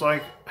 like it's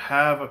like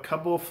have a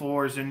couple of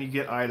floors and you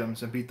get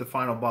items and beat the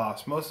final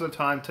boss. Most of the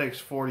time takes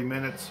 40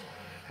 minutes,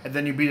 and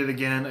then you beat it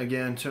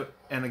again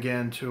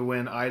to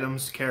win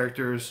items,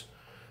 characters,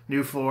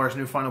 new floors,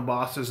 new final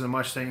bosses, and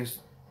much things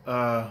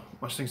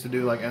to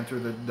do, like enter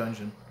the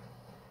dungeon.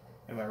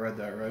 Have I read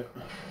that right?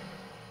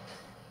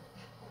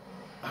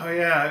 Oh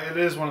yeah, it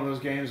is one of those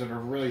games that are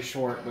really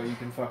short, but you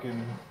can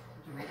fucking...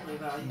 The replay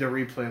value? The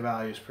replay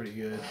value is pretty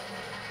good.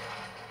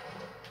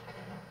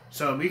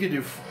 So we could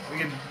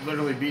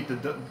literally beat the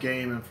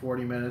game in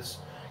 40 minutes,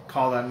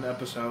 call that an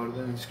episode,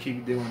 and then just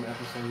keep doing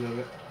episodes of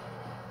it.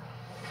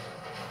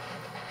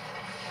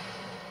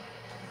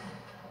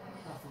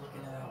 I'll have to look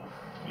into that one.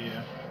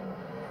 Yeah.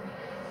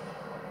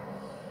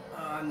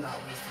 I'm not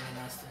wasting an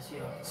Estus. You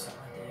don't have to suck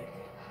my dick.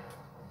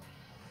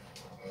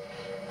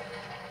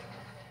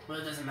 Well,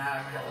 it doesn't matter.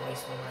 I'm gonna have to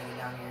waste one when I get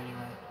down here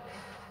anyway.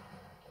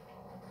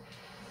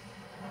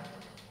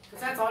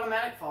 Because that's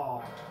automatic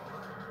fall.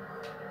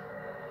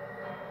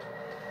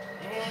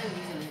 And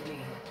he's gonna hit me.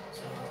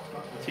 So,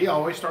 Does he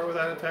always start with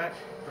that attack?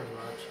 pretty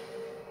much.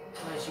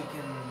 Unless you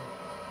can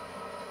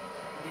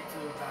get to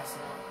him fast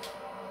enough.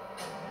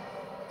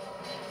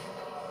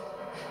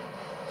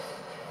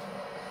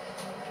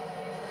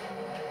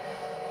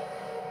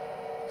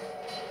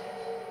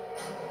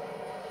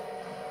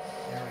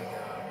 There we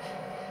go.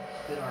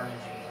 Good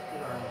RNG.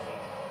 Good RNG.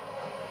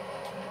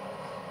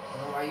 I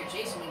don't know why you're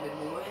chasing me, big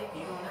boy.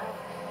 You don't know.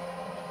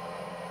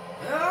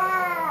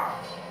 Ah!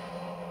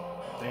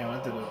 Damn,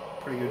 that did a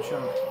pretty good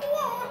chunk.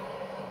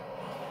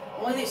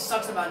 Only thing that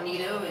sucks about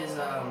Nito is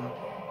the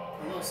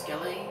little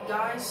skelly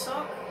guys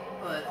suck,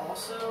 but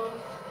also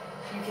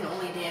you can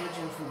only damage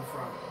him from the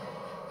front.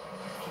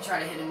 If you try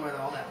to hit him where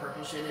all that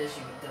purple shit is,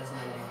 he does no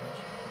damage.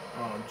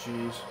 Oh,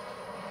 jeez.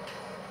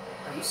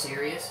 Are you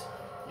serious?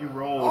 You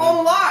rolled. Oh, I'm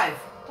alive!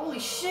 Holy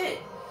shit!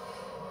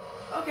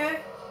 Okay,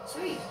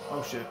 sweet.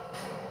 Oh, shit.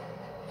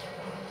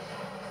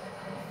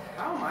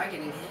 How am I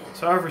getting hit?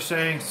 Sorry for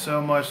saying so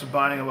much of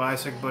Binding of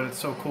Isaac, but it's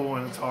so cool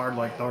and it's hard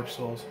like Dark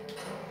Souls.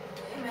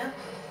 Hey man,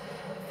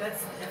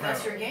 if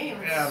that's your game,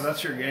 it's Yeah,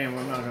 that's your game.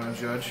 I'm not gonna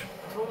judge.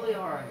 totally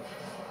alright.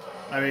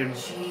 I mean,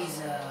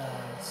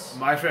 Jesus.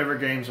 my favorite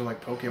games are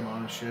like Pokemon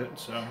and shit,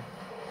 so.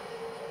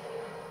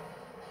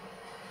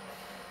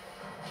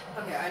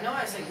 Okay, I know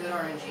I said good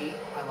RNG.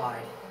 I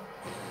lied.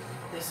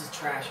 This is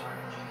trash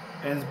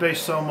RNG. And it's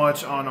based so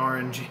much on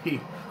RNG.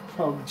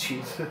 Oh,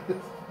 Jesus.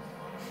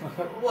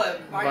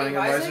 What? Binding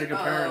of Isaac,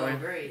 apparently. Oh,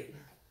 great.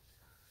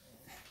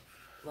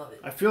 Love it.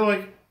 I feel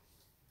like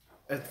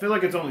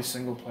it's only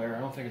single player. I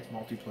don't think it's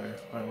multiplayer.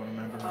 I don't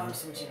remember. I'm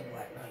switching to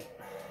Black Knight.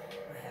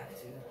 I have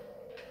to.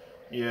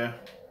 Yeah,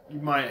 you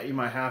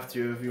might have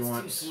to if you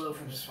want. It's too slow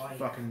for this fight.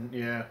 Fucking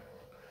yeah.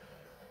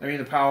 I mean,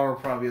 the power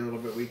probably a little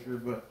bit weaker,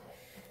 but.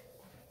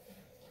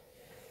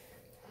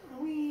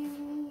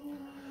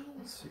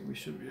 Let's see. We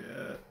should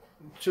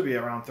be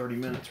around 30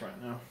 minutes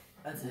right now.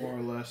 That's more it.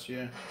 or less,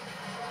 yeah.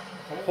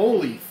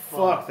 Holy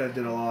fuck, that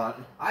did a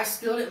lot. I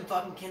spilled it and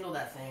fucking kindled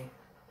that thing.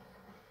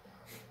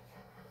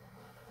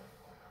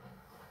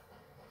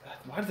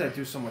 Why did that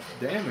do so much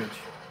damage?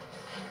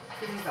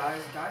 Because these guys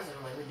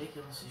are like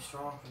ridiculously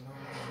strong for no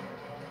reason.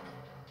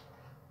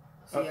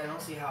 See, I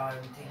don't see how I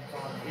would take a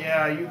fall.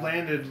 Yeah, you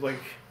landed like.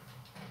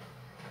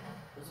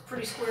 It was a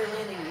pretty square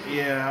landing.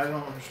 Yeah, I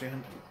don't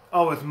understand.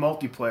 Oh, it's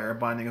multiplayer,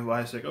 Binding of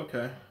Isaac.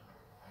 Okay.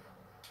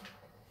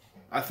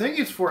 I think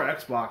it's for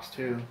Xbox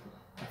too.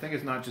 I think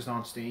it's not just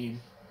on Steam.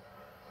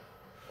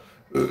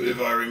 If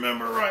I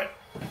remember right.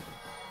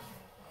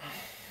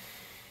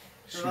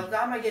 So by the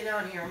time I get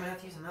down here, I'm going to have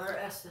to use another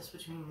Estus,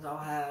 which means I'll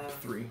have...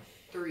 Three.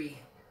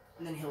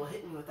 And then he'll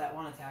hit me with that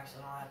one attack, so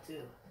I'll have 2.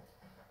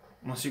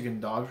 Unless you can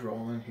dodge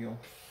roll and heal.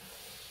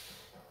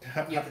 You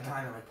have to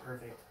time it like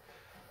perfect.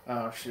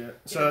 Oh shit. You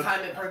So have to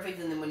time it perfect,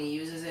 and then when he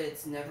uses it,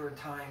 it's never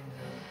timed.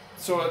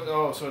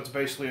 So it's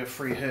basically a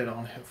free hit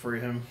for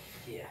him.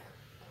 Yeah.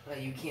 But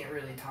you can't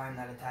really time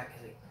that attack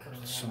because it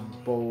comes Some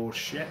randomly.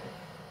 bullshit.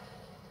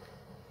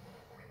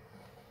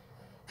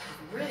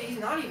 Really, he's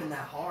not even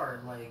that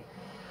hard. Like,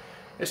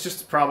 It's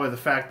just probably the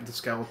fact that the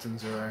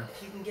skeletons are there.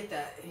 if you can get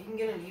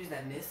him to use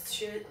that myth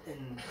shit,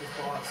 then this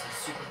boss is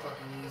super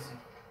fucking easy.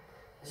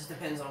 It just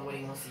depends on what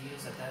he wants to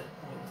use at that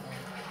point in time.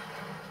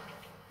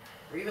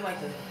 Or even like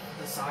the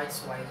side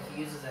swipe. If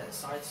he uses that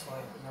side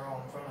swipe and they're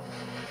all in front of him,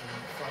 you can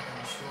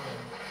fucking destroy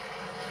them.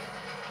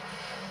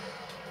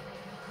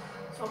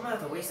 So I'm gonna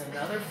have to waste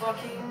another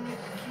fucking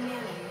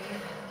humanity.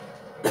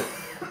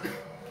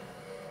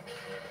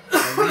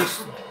 At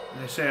least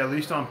they say at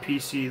least on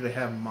PC they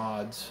have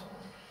mods.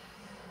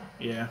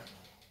 Yeah.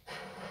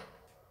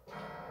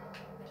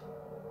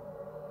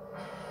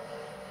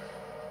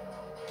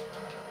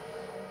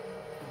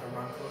 If I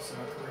run close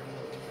enough to where he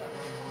won't use that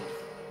one move.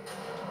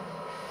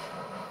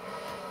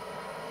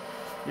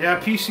 Yeah,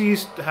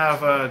 PCs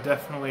have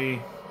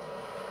definitely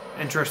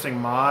interesting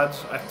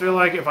mods. I feel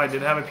like if I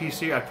did have a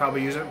PC, I'd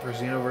probably use it for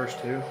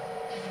Xenoverse 2.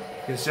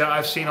 Because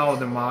I've seen all of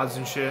the mods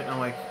and shit, and I'm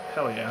like,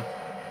 hell yeah.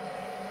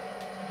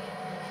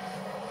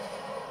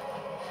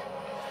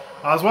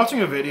 I was watching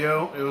a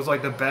video, it was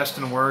like the best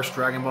and worst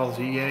Dragon Ball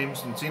Z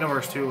games, and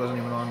Xenoverse 2 wasn't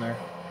even on there.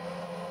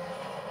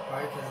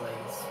 Probably because like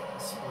it's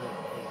split,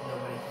 like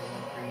nobody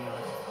can agree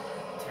on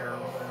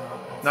terrible or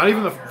not. Not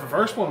even the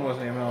first one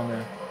wasn't even on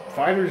there.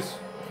 Fighters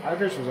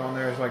was on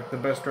there as like the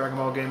best Dragon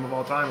Ball game of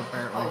all time,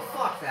 apparently. Oh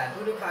fuck that!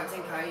 Budokai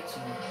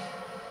Tenkaichi.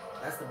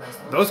 That's the best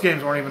one. Those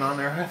games weren't even on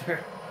there either.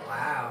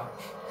 Wow.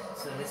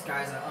 So this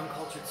guy's an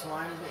uncultured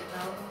swine, is what you're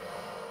telling me?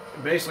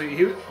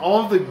 Basically,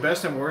 all of the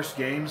best and worst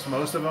games,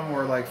 most of them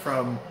were like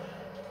from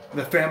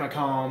the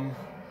Famicom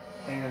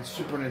and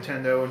Super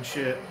Nintendo and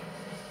shit.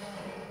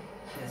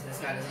 Yes, this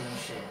guy doesn't know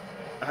shit.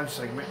 I'm just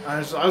like, man, I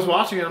was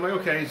watching it. I'm like,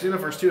 okay,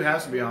 Xenoverse 2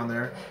 has to be on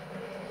there.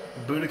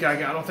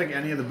 Budokai. I don't think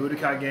any of the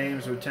Budokai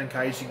games or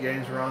Tenkaichi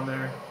games were on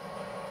there.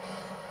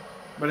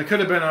 But it could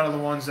have been out of the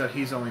ones that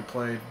he's only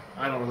played.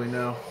 I don't really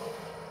know.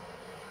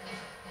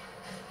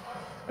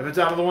 If it's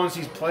out of the ones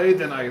he's played,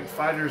 then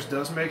Fighters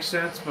does make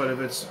sense. But if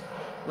it's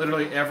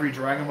literally every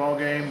Dragon Ball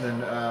game,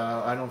 then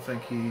I don't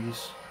think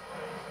he's...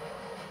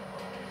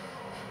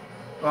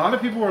 A lot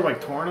of people were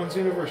like torn on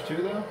Xenoverse 2,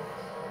 though.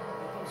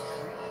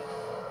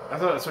 I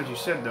thought that's what you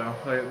said, though.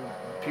 Like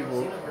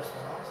people. Xenoverse was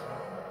awesome.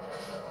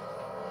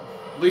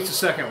 At least the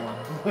second one.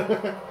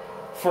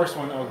 First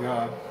one, oh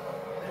god. I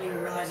didn't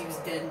even realize he was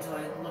dead until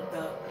I looked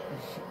up.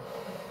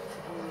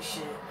 Holy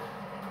shit.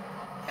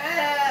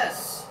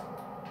 Yes!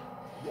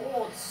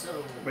 Lord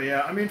so. But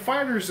yeah, I mean,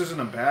 Fighters isn't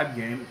a bad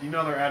game. You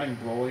know they're adding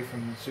Broly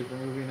from the Super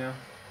movie now.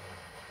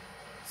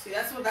 See,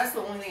 that's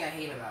the only thing I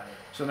hate about it.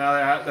 So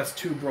now that's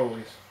 2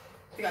 Brolys.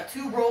 They got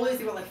 2 Brolys,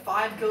 they got like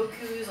 5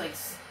 Gokus, like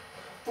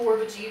 4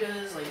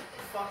 Vegetas, like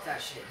fuck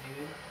that shit,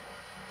 dude.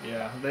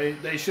 Yeah,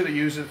 they should have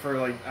used it for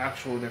like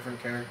actual different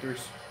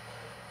characters.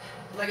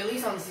 Like at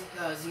least on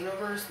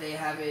Xenoverse, they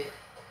have it,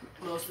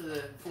 most of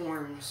the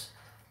forms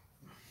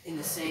in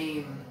the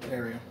same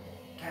area.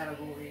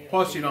 Category.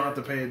 Plus, you don't have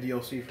to pay a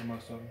DLC for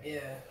most of them.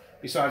 Yeah.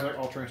 Besides like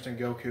Ultra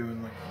Instinct Goku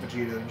and like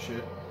Vegeta and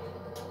shit.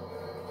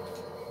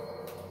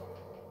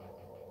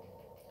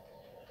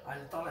 I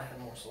thought I had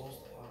more souls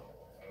to pop.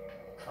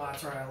 Oh,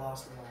 that's right, I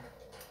lost them all.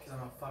 Because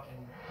I'm a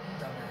fucking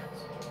dumbass.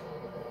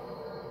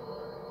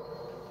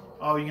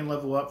 Oh, you can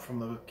level up from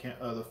the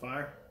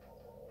fire?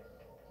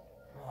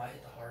 Oh, I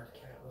hit the hard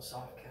cap, the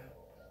soft cap.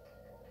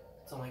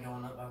 It's only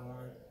going up by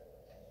 1.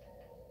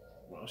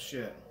 Well,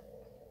 shit.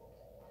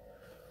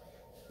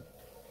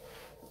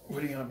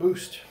 What are you gonna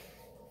boost?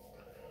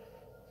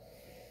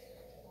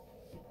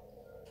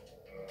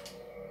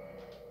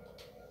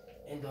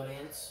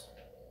 Endurance.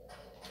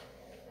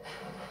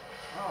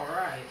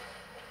 Alright.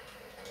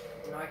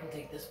 Now I can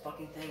take this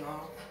fucking thing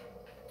off.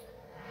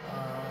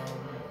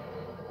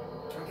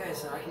 Okay,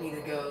 so I can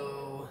either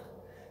go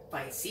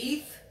fight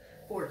Seath,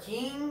 4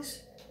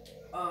 Kings.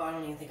 Oh, I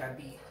don't even think I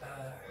beat. Hold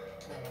on.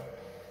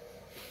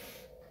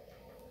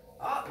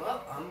 Ah,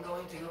 well, I'm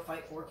going to go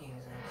fight 4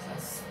 Kings then, 'cause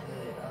that's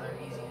the other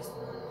easiest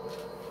one.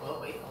 Well,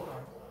 wait, hold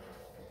on.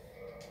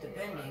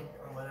 Depending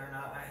on whether or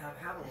not I have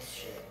Havel's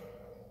shit.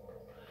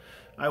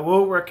 I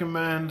will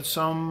recommend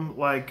some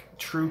like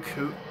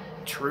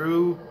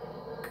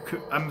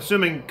I'm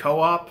assuming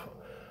co-op,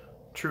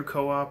 true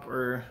co-op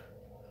or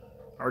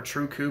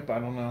true coop. I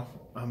don't know.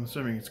 I'm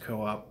assuming it's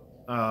co-op.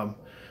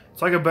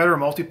 It's like a better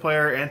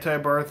multiplayer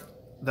anti-birth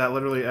that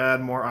literally add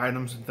more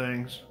items and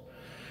things,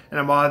 and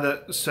a mod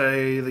that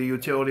say the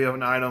utility of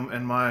an item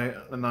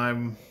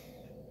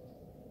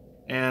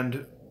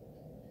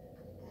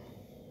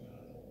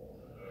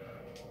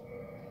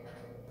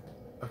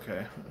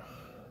okay.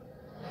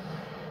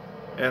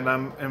 And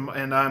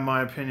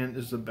my opinion,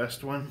 is the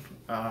best one.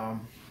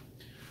 And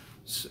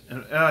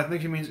I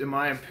think he means, in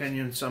my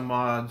opinion, some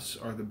mods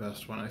are the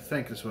best one. I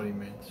think is what he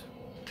means.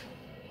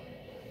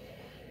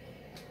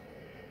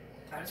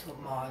 I just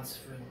want mods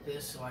for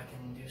this so I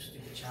can do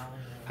stupid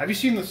challenges. Have you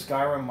seen the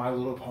Skyrim My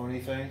Little Pony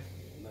thing?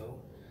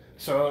 No.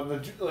 So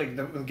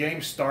the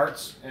game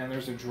starts and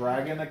there's a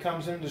dragon that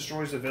comes in and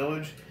destroys the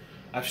village.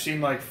 I've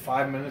seen like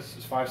 5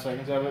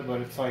 seconds of it,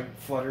 but it's like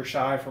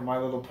Fluttershy from My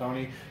Little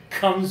Pony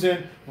comes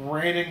in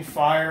raining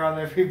fire on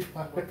everybody.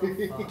 What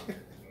the fuck?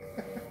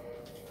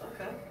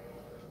 Okay.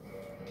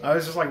 I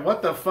was just like,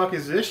 what the fuck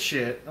is this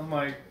shit? I'm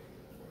like,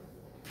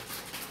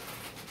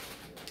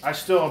 I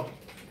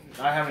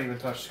haven't even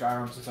touched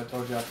Skyrim since I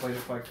told you I played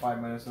it for like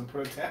 5 minutes and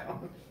put it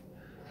down.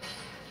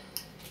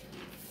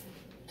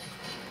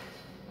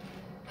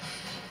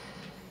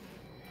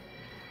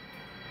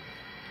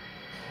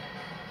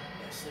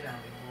 Sit down,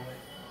 big boy.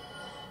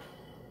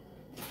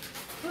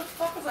 What the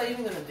fuck was I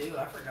even gonna do?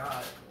 I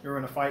forgot. You were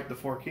gonna fight the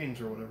 4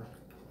 Kings or whatever.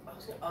 I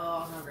was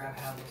gonna grab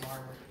Havel's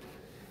armor.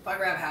 If I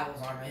grab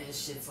Havel's armor, his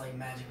shit's like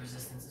magic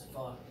resistance as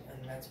fuck,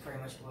 and that's pretty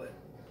much what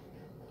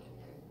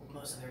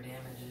most of their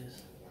damage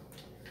is.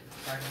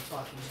 I can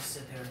fucking just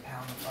sit there and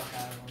pound the fuck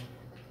out of them.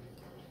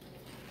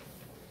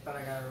 But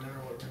I gotta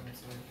remember what room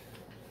it's in.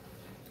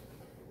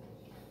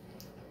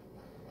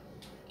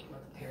 I'm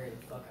about to parry the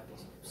fuck out of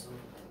these silver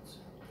ones.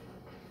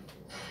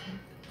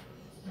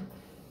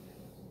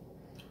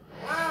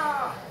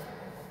 Ah!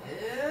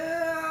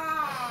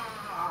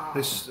 Yeah!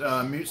 This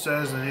mute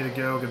says I need to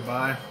go.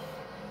 Goodbye,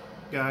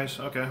 guys.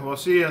 Okay, well,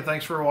 see you.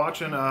 Thanks for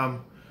watching.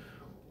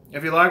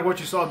 If you like what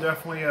you saw,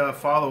 definitely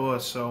follow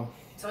us. So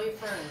tell your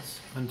friends.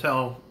 And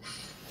tell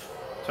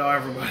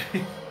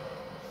everybody.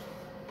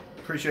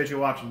 Appreciate you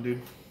watching,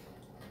 dude.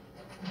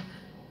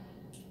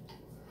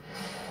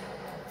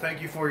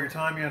 Thank you for your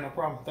time. Yeah, no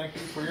problem. Thank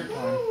you for your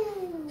time.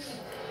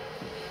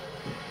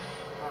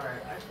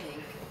 Alright, I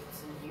think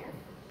it's in here.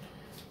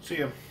 See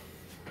ya.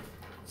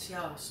 See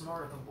how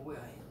smart of a boy I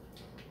am.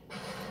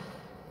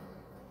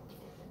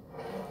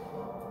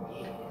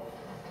 Yeah.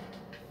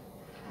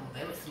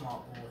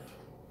 Small boy.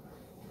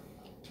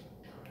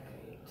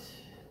 Right.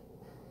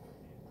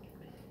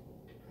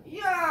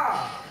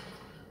 Yeah!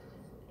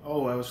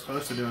 Oh, I was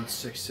close to doing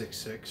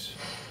 666.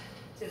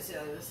 This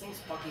thing's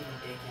fucking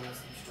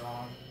ridiculously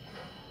strong.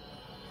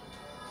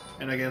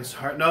 And against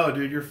hard. No,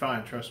 dude, you're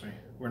fine. Trust me.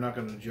 We're not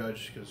going to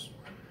judge because.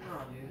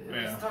 No, dude.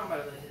 Yeah. Talking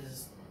about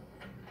his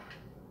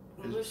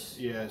English.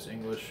 Yeah, it's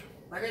English.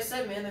 Like I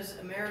said, man, there's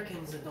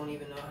Americans that don't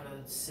even know how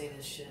to say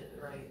this shit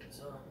right.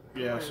 So.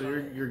 Yeah, so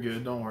you're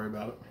good. Don't worry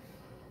about it.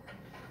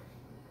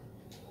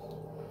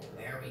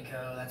 There we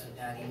go. That's what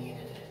Daddy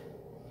needed.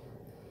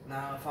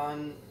 Now, if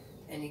I'm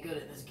any good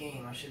at this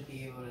game, I should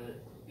be able to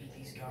beat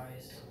these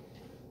guys.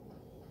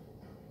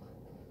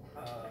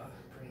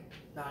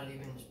 Not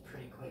even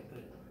pretty quick,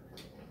 but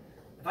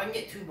if I can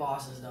get 2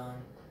 bosses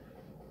done.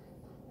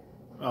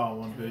 Oh,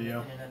 one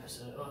video. In an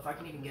episode. Oh, if I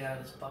can even get out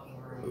of this fucking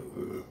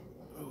room,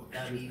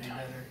 that'd be even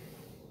better.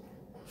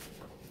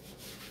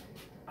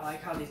 I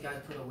like how these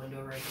guys put a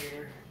window right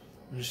here.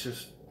 It's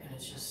just. And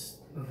it's just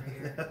over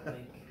here.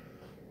 Like,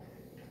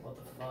 what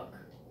the fuck?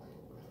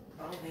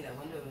 I don't think that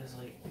window is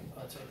like.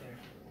 Oh, it's right there.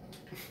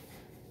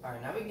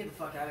 Alright, now we can get the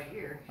fuck out of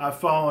here. I'm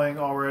following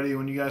already.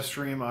 When you guys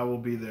stream, I will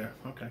be there.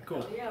 Okay,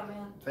 cool. Oh, yeah,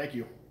 man. Thank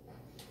you.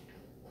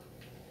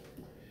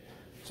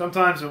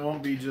 Sometimes it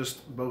won't be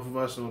just both of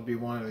us. It'll be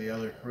one or the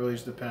other. It really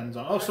just depends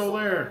on... Oh, so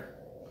there!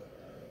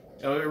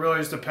 It really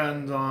just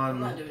depends on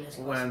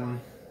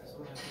when...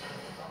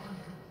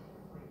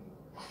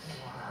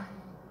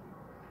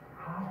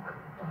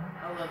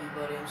 I love you,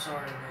 buddy. I'm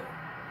sorry, but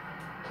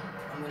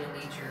I'm gonna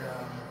need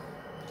your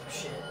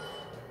shit.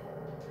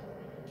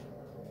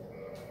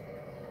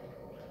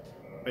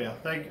 But yeah,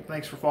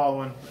 thanks for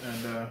following,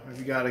 and if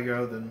you gotta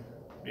go, then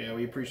yeah,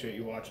 we appreciate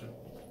you watching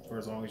for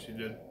as long as you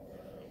did.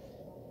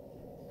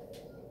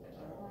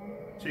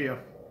 See ya.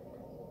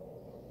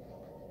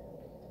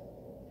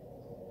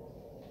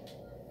 I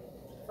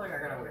feel like I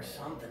gotta wear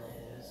something of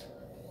his.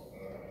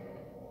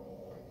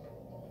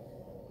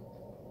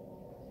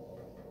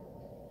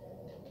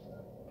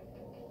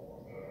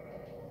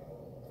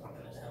 I'll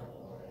put his helmet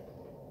on.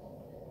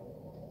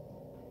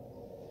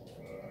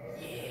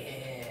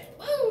 Yeah!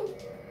 Woo!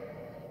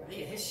 I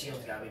think his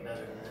shield's gotta be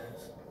better than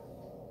this.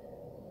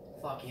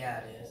 Fuck yeah,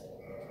 it is.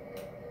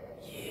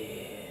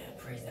 Yeah!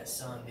 Praise that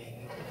sun,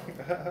 baby.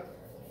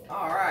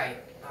 Alright,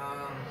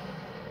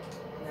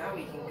 now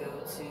we can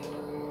go to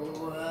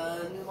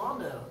New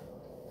Mondo.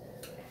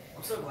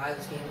 I'm so glad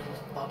this game is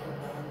fucking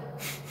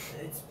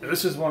done.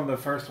 This is one of the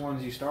first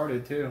ones you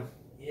started too.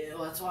 Yeah,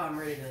 well, that's why I'm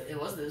ready to. It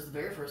was the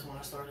very first one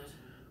I started.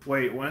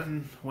 Wait,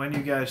 when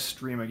you guys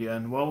stream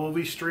again? Well, we'll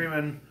be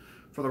streaming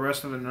for the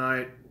rest of the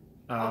night.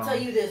 I'll tell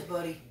you this,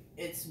 buddy.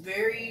 It's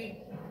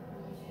very,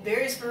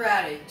 very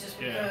sporadic. Just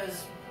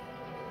because,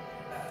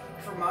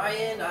 for my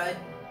end, I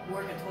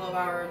work a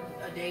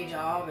 12-hour-a-day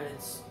job, and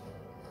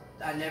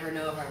I never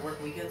know if I work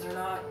weekends or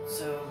not.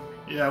 So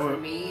yeah, for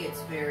me,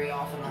 it's very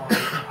off and on.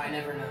 I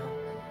never know.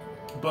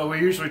 But we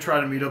usually try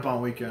to meet up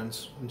on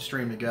weekends and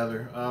stream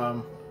together.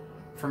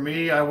 For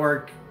me,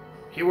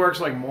 he works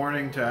like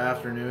morning to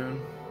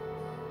afternoon.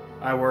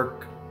 I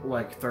work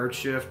like third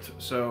shift,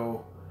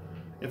 so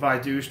if I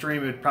do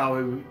stream, it'd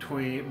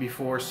probably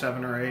before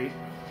 7 or 8. And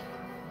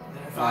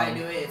if I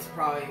do it, it's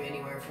probably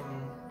anywhere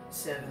from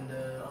 7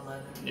 to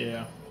 11.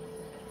 Yeah.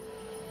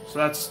 So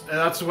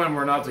that's when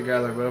we're not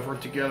together. But if we're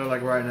together,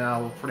 like right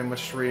now, we'll pretty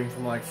much stream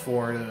from like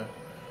 4 to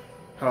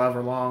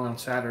however long on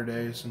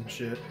Saturdays and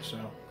shit. So.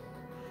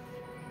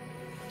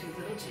 Do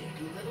little jig,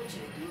 do little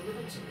jig, do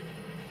little jig.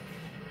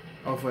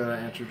 Hopefully that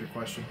answered your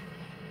question.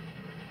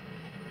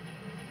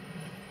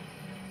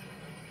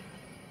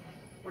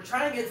 We're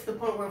trying to get to the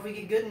point where if we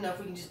get good enough,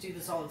 we can just do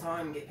this all the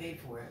time and get paid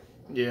for it.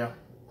 Yeah,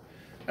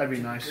 that'd be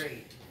nice.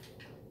 Great.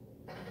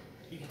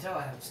 You can tell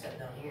I haven't stepped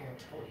down here.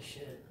 Holy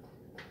shit.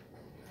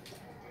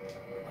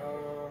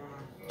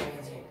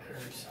 Transient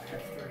curse. I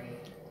have 3.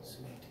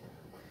 Sweet.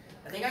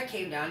 I think I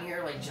came down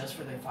here like just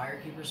for the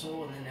Firekeeper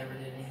soul and then never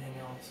did anything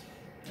else.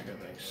 Okay,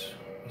 thanks.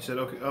 He said,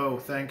 okay. Oh,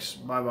 thanks.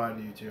 Bye bye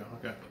to you too.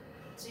 Okay.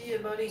 See ya,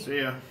 buddy. See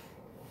ya.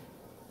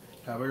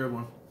 Have a good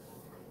one.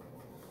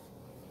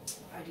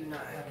 I do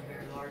not have a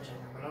very large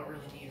ember, but I don't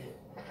really need it.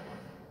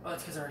 Oh,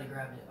 it's because I already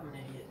grabbed it. I'm an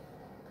idiot.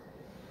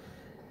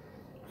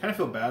 I kind of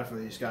feel bad for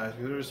these guys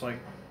because they're just like,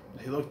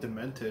 they look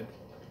demented.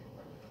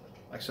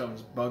 Like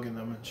something's bugging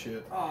them and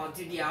shit. Oh,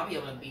 dude, yeah, I'll be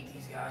able to beat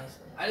these guys.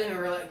 I didn't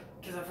even realize,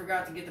 because I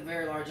forgot to get the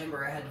very large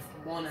ember. I had to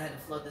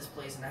flood this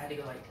place, and I had to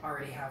go like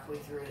already halfway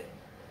through it.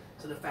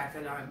 So the fact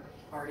that I've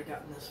already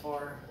gotten this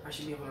far, I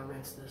should be able to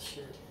rinse this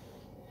shit.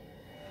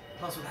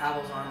 Plus with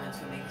Havel's armor, it's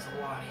going to make this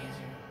a lot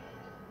easier.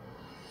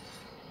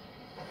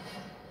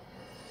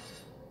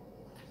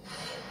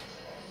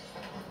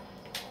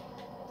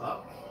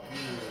 Fuck you.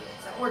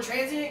 Is that more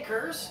transient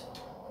curse?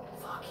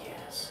 Fuck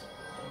yes.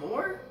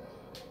 More?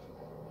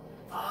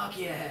 Fuck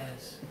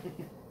yes.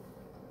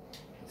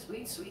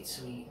 Sweet, sweet,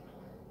 sweet.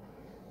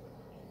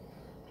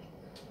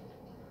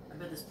 I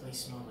bet this place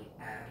smells like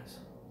ass.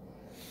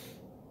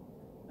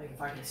 Like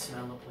if I could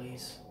smell a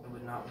place, it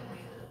would not want to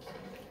be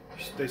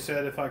this. They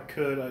said if I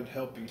could, I'd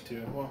help you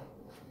too. Well,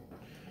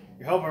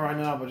 You're helping right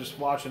now, but just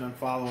watching and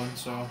following,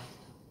 so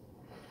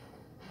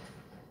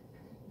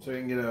you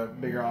can get a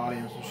bigger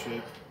audience and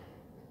shit.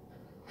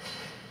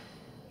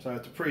 So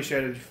it's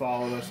appreciated if you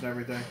followed us and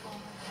everything.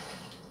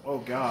 Oh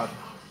God.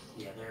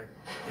 Yeah, they're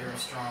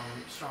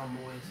strong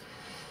boys.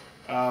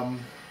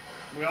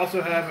 We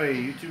also have a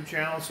YouTube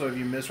channel, so if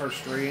you miss our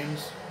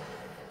streams,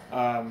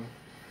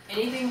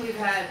 anything we've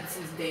had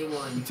since day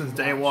one. Since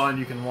day one,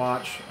 you can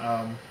watch.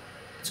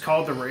 It's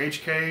called the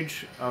Rage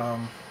Cage.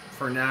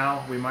 For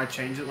now, we might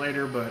change it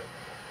later, but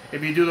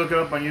if you do look it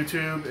up on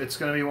YouTube, it's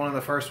going to be one of the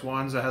first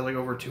ones that has like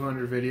over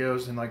 200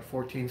 videos and like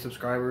 14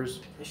 subscribers.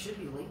 It should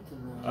be linked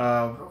in the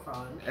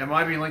profile. It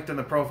might be linked in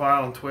the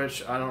profile on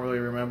Twitch. I don't really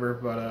remember,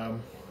 but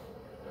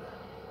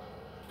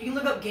you can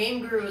look up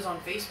Game Gurus on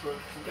Facebook.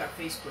 We've got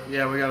Facebook.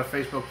 Yeah, we got a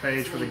Facebook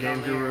page for the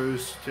Game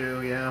Gurus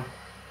too. Yeah.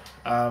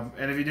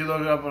 And if you do look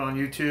it up on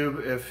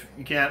YouTube, if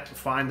you can't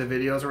find the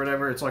videos or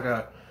whatever, it's like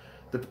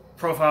the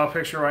profile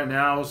picture right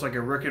now is like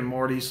a Rick and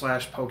Morty /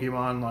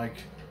 Pokemon like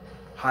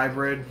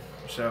hybrid.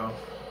 So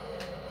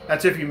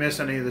that's if you miss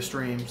any of the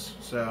streams.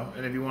 So,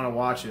 and if you want to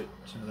watch it,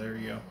 so there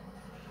you go.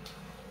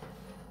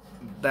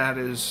 That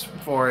is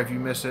for if you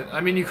miss it.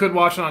 I mean, you could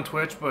watch it on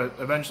Twitch, but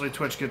eventually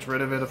Twitch gets rid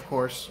of it, of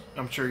course.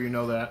 I'm sure you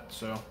know that.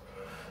 So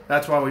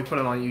that's why we put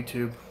it on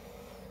YouTube.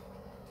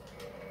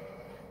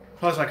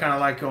 Plus, I kind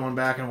of like going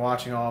back and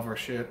watching all of our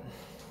shit.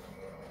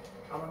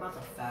 I'm about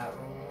to fat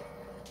roll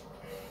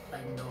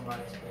like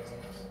nobody's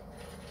business.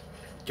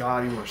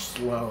 God, you were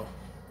slow.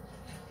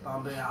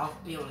 But I'll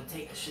be able to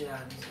take the shit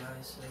out of these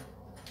guys, so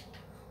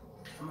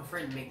I'm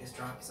afraid to make this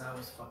drop because I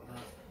always fuck it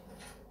up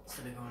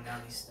instead of going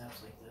down these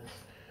steps like this.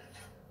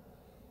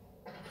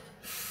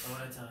 So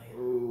what I tell you?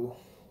 Ooh.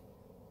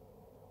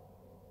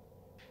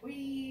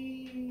 Whee!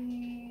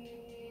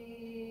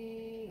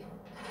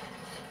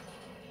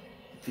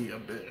 The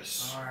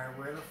abyss. Alright,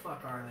 where the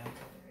fuck are they?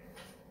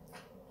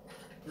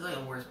 This is like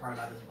the worst part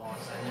about this boss.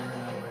 I never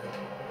know where.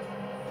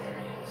 There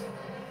he is.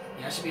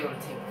 Yeah, I should be able to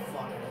take the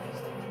fuck out of these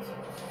dudes.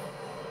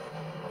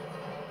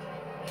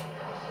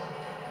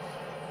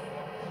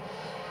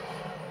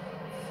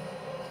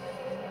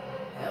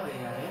 Hell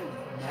yeah, they have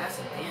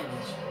massive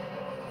damage.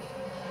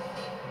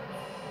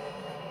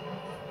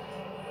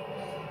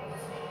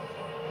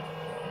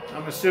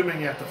 I'm assuming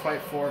you have to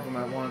fight 4 of them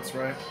at once,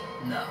 right?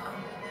 Nah.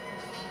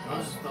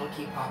 They'll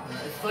keep popping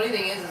up. The funny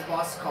thing is, this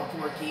boss is called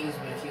 4 Kings,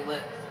 but if you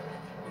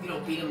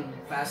don't beat them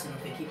fast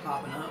enough, they keep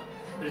popping up.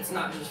 But it's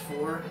not just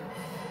 4.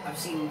 I've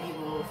seen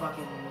people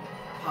fucking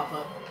pop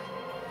up.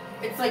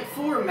 It's like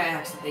 4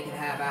 max that they can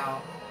have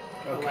out.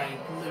 Okay. But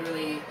like,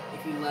 literally,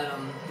 if you let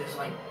them, there's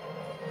like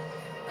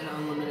an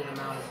unlimited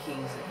amount of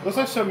kings. Looks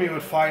like something you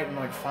would fight in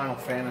like Final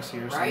Fantasy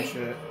or some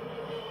shit.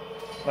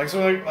 Like so,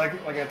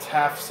 like it's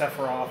half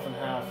Sephiroth and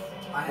half.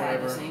 I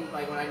had the same,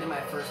 like when I did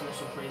my first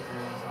initial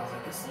playthrough, I was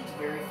like, this seems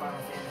very Final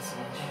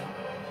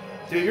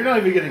Fantasy-ish. Dude, you're not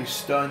even getting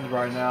stunned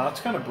right now. It's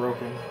kind of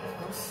broken.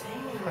 I'm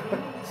saying, dude,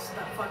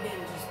 stop fucking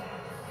just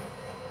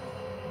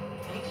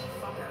take the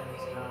fuck out of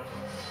these guys.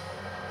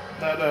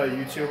 That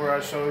YouTuber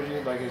I showed you,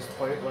 like his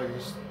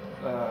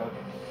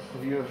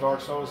review of Dark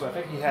Souls, I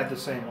think he had the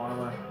same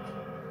armor.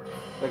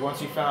 Like once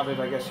he found it,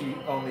 I guess he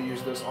only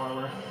used this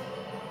armor.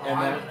 Oh, and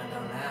I wouldn't have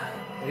done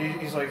that.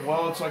 He's like,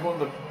 well, it's like one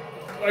of the.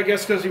 I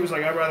guess because he was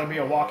like, I'd rather be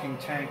a walking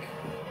tank.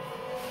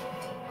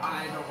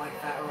 I don't like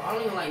fat rolls. I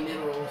don't even like mid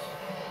rolls.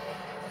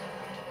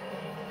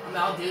 I mean,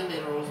 I'll do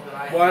mid rolls, but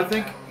I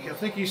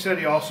think he said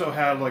he also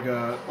had like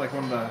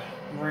one of the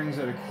rings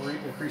that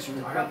increase your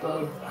recruit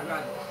load. I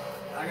got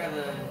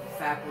the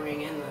fat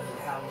ring and the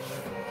howl.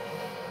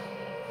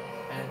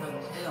 And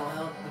it don't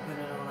help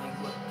depending on like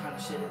what kind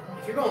of shit.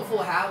 If you're going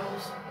full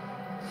howls,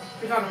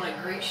 if you're talking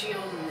like Great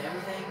Shield and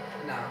everything,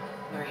 nah.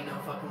 There ain't no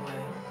fucking way.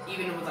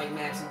 Even with like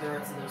max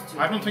endurance and those 2.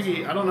 I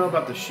don't know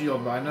about the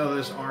shield, but I know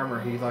this armor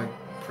he like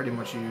pretty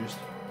much used.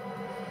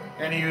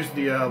 And he used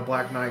the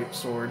Black Knight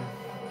sword.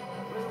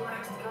 Where's the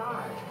last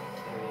guy?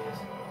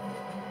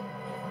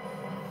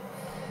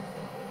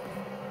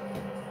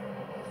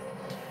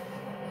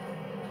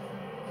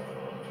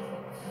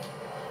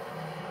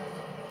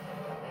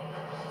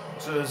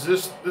 So There he is.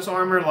 is this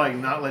armor like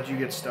not let you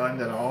get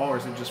stunned at all, or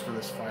is it just for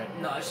this fight?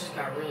 No, it's just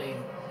got really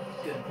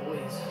good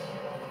poise.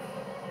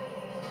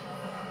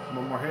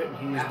 One more hit and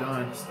he's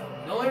done.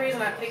 The only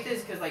reason I picked this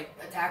is because like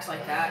attacks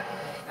like that,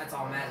 that's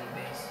all magic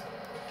based.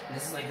 And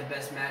this is like the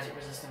best magic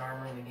resistant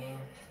armor in the game.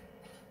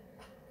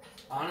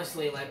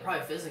 Honestly, like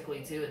probably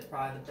physically too, it's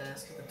probably the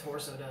best because the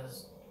torso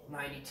does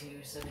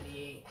 92,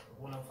 78,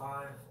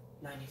 105,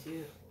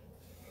 92.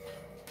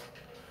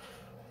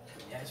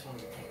 Yeah, I just wanted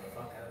to take the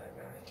fuck out of that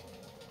guy.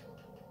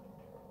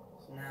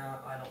 So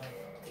now I don't have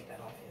to take that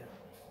off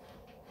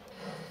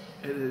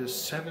yet. It is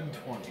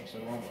 7:20, so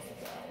we're almost at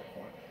the hour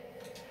point.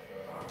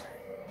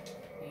 Alright.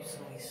 Use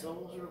some of these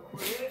souls real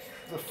quick.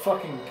 The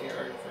fucking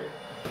character.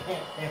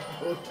 Can't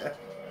handle that.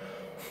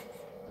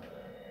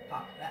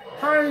 Pop that.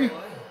 Hi,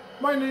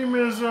 my name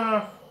is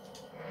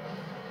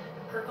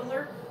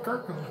Kirkler?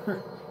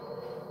 Kirkler.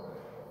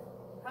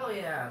 Hell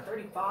yeah,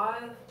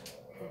 35.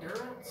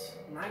 Endurance,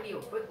 90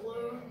 will quick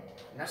load.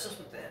 And that's just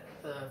with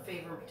the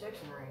favor and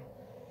protection ring.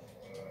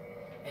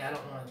 Yeah, I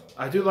don't want to.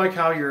 I do like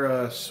how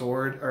your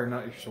sword, or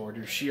not your sword,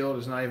 your shield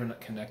is not even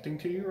connecting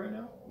to you right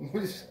now.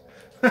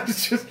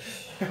 it's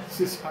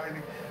just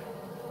hiding.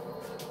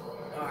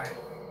 Alright,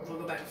 we'll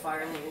go back to fire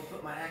and then we'll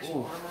put my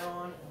actual armor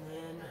on and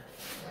then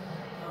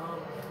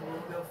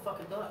we'll go fuck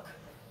a duck.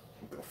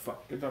 Go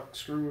fuck a duck,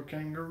 screw a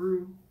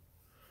kangaroo.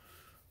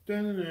 I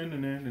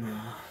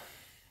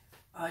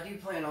do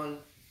plan on.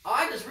 Oh,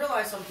 I just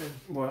realized something.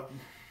 What?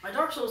 My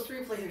Dark Souls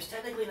 3 playthrough's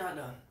technically not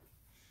done.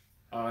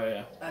 Oh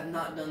yeah. I've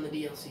not done the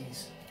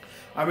DLCs.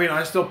 I mean,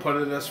 I still put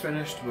it as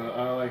finished, but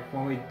like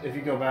if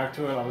you go back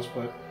to it, I'll just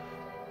put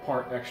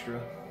part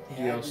extra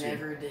DLC. I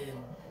never did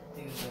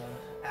do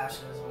the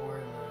Ashes or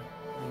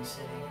the New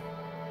City.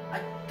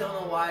 I don't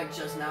know why I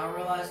just now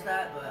realized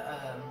that, but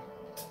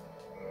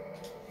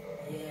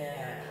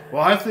yeah.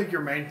 Well, I think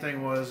your main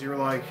thing was you were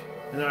like,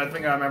 and I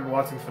think I remember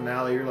watching the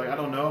finale. You're like, I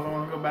don't know if I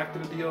want to go back to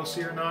the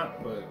DLC or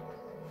not, but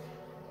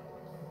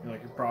you're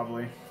like, you're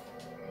probably.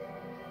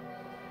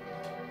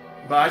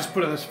 But I just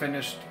put it as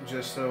finished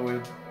just so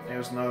it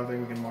was another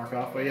thing we can mark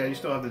off. But yeah, you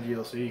still have the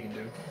DLC you can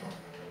do.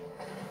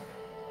 I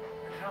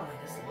kind of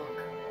like this look.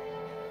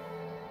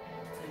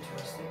 It's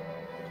interesting.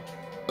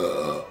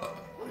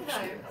 What did I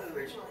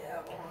originally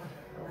have on?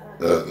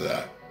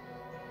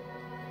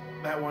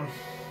 That one.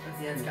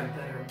 It's got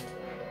better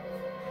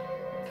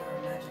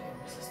magic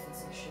and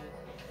resistance and shit.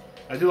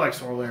 I do like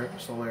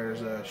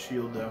Solaire's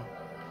shield though.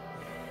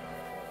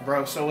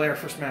 Bro, Solaire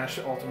for Smash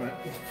Ultimate.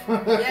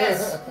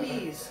 Yes,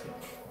 please.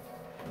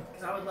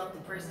 Because I would love to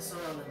praise the sun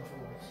on them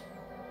fools.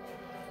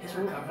 His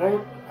recovery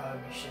would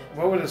probably be shit.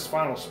 What would his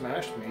final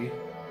Smash be?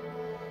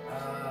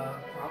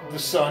 Probably. The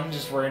sun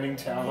just raining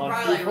down on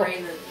probably people.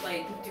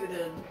 like do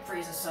the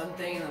praise the sun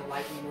thing and the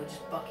lightning would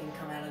just fucking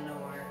come out of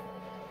nowhere.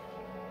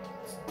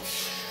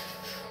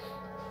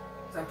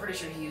 Because I'm pretty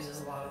sure he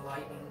uses a lot of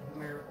lightning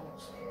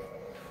miracles.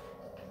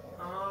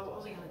 What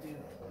was he gonna do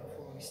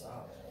before we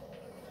stopped?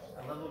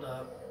 I leveled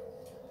up.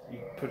 You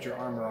put your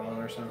armor on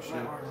or some shit. My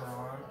armor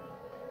on.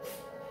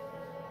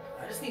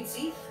 I just need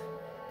Seath.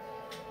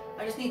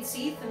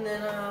 And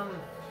then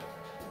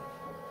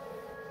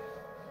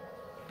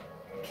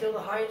kill the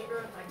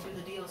Hydra. I can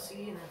do the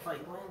DLC and then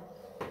fight Gwen.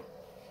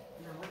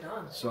 And then we're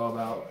done. So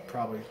about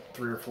probably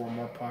 3 or 4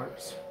 more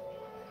parts.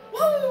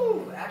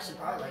 Woo! Actually,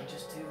 probably like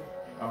just 2.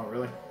 Oh,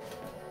 really?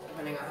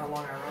 Depending on how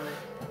long I run it.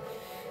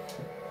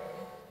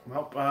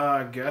 Well,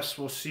 I guess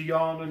we'll see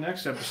y'all in the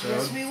next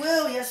episode.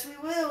 Yes, we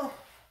will.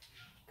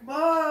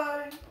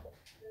 Goodbye.